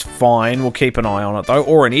 Seems fine. We'll keep an eye on it though,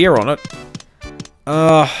 or an ear on it.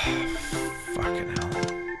 Fucking hell.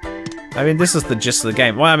 I mean, this is the gist of the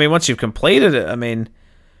game. Well, I mean, once you've completed it, I mean,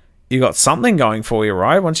 you got something going for you,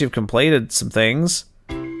 right? Once you've completed some things.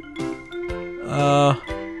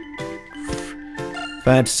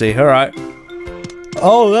 Fantasy, alright.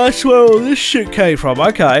 Oh, that's where all this shit came from,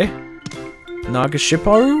 okay.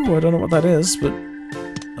 Nagashippo? I don't know what that is, but...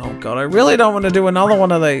 Oh god, I really don't want to do another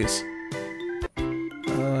one of these.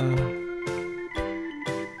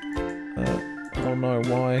 know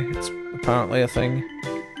why. It's apparently a thing.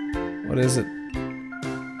 What is it?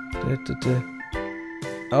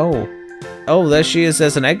 Oh. Oh, there she is.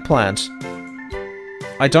 There's an eggplant.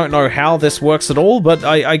 I don't know how this works at all, but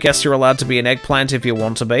I guess you're allowed to be an eggplant if you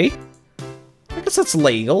want to be. I guess that's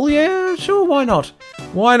legal. Yeah, sure, why not?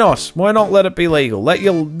 Why not? Why not let it be legal? Let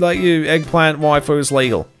you eggplant waifus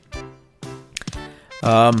legal.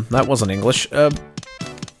 That wasn't English.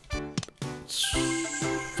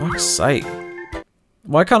 Fuck's sake.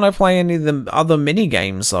 Why can't I play any of the other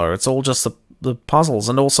mini-games, though? It's all just the puzzles.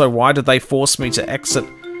 And also, why did they force me to exit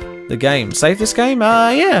the game? Save this game?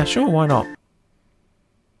 Yeah, sure, why not?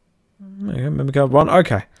 Memory card 1.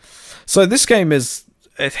 Okay. So this game is...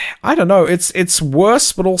 I don't know, it's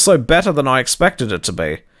worse, but also better than I expected it to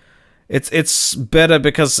be. It's better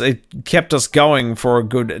because it kept us going for a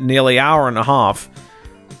good nearly hour and a half.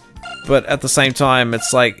 But at the same time,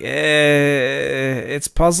 it's like, it's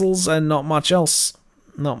puzzles and not much else.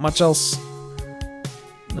 Not much else.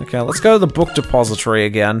 Okay, let's go to the book depository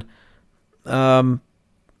again. It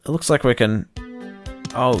looks like we can...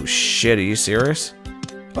 Oh shit, are you serious?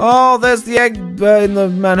 Oh, there's the egg in the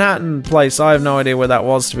Manhattan place. I have no idea where that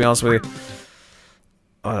was, to be honest with you.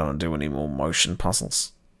 I don't do any more motion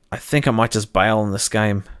puzzles. I think I might just bail in this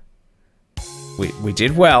game. We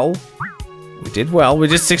did well. We did well. We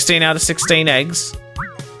did 16 out of 16 eggs.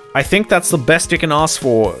 I think that's the best you can ask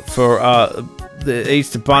for the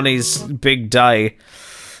Easter Bunny's big day.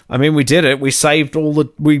 I mean, we did it. We saved all the...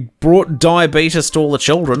 We brought diabetes to all the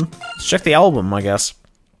children. Let's check the album, I guess.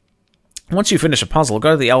 Once you finish a puzzle,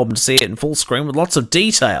 go to the album to see it in full screen with lots of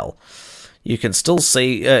detail. You can still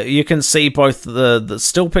see... you can see both the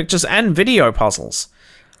still pictures and video puzzles.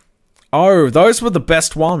 Oh, those were the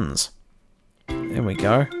best ones. There we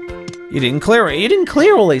go. You didn't clear it. You didn't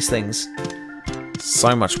clear all these things.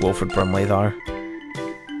 So much Wilfred Brimley, though.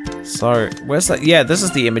 So, where's that? Yeah, this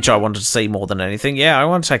is the image I wanted to see more than anything. Yeah, I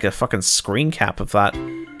want to take a fucking screen cap of that.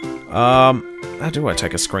 How do I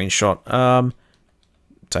take a screenshot?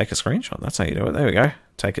 Take a screenshot. That's how you do it. There we go.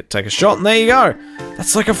 Take a shot, and there you go.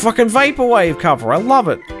 That's like a fucking vaporwave cover. I love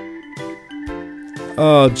it.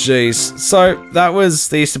 Oh, jeez. So, that was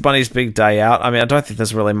the Easter Bunny's big day out. I mean, I don't think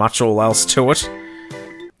there's really much all else to it.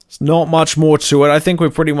 There's not much more to it. I think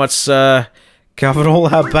we've pretty much covered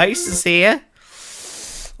all our bases here.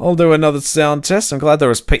 I'll do another sound test. I'm glad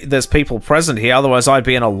there's people present here, otherwise I'd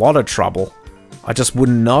be in a lot of trouble. I just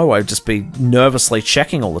wouldn't know. I'd just be nervously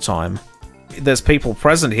checking all the time. There's people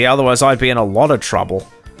present here, otherwise I'd be in a lot of trouble.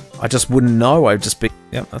 I just wouldn't know. I'd just be...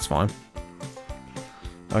 Yep, that's fine.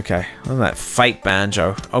 Okay, look at that fake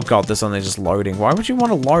banjo. Oh god, this only just loading. Why would you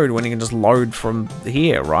want to load when you can just load from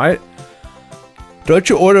here, right? Don't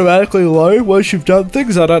you automatically load once you've done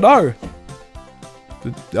things? I don't know.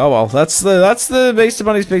 Oh well, that's the Easter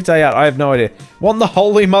Bunny's big day out. I have no idea. What in the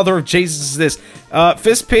holy mother of Jesus is this?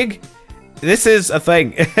 Fist Pig? This is a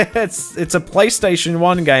thing. it's a PlayStation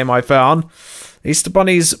 1 game I found. Easter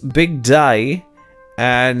Bunny's big day,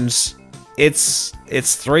 and it's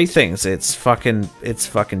three things. It's fucking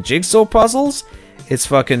jigsaw puzzles. It's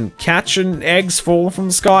fucking catching eggs falling from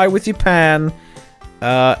the sky with your pan,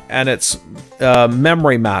 and it's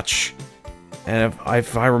memory match. And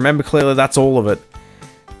if I remember clearly, that's all of it.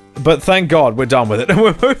 But thank God we're done with it, and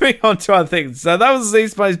we're moving on to other things. So that was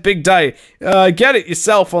Easter Bunny's big day. Get it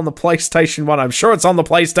yourself on the PlayStation 1. I'm sure it's on the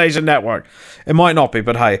PlayStation Network. It might not be,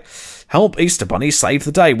 but hey. Help Easter Bunny save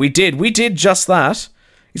the day. We did just that.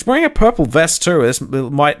 He's wearing a purple vest too. This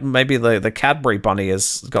maybe the Cadbury Bunny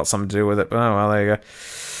has got something to do with it. Oh, well, there you go.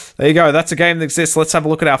 There you go. That's a game that exists. Let's have a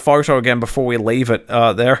look at our photo again before we leave it.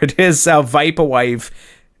 There it is, our Vaporwave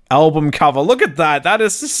album cover. Look at that. That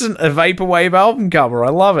is just a Vaporwave album cover. I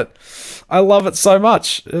love it. I love it so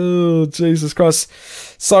much. Oh, Jesus Christ.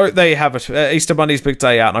 So, there you have it. Easter Bunny's big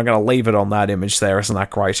day out, and I'm going to leave it on that image there. Isn't that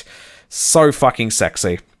great? So fucking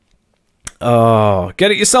sexy. Oh,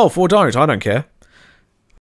 get it yourself or don't. I don't care.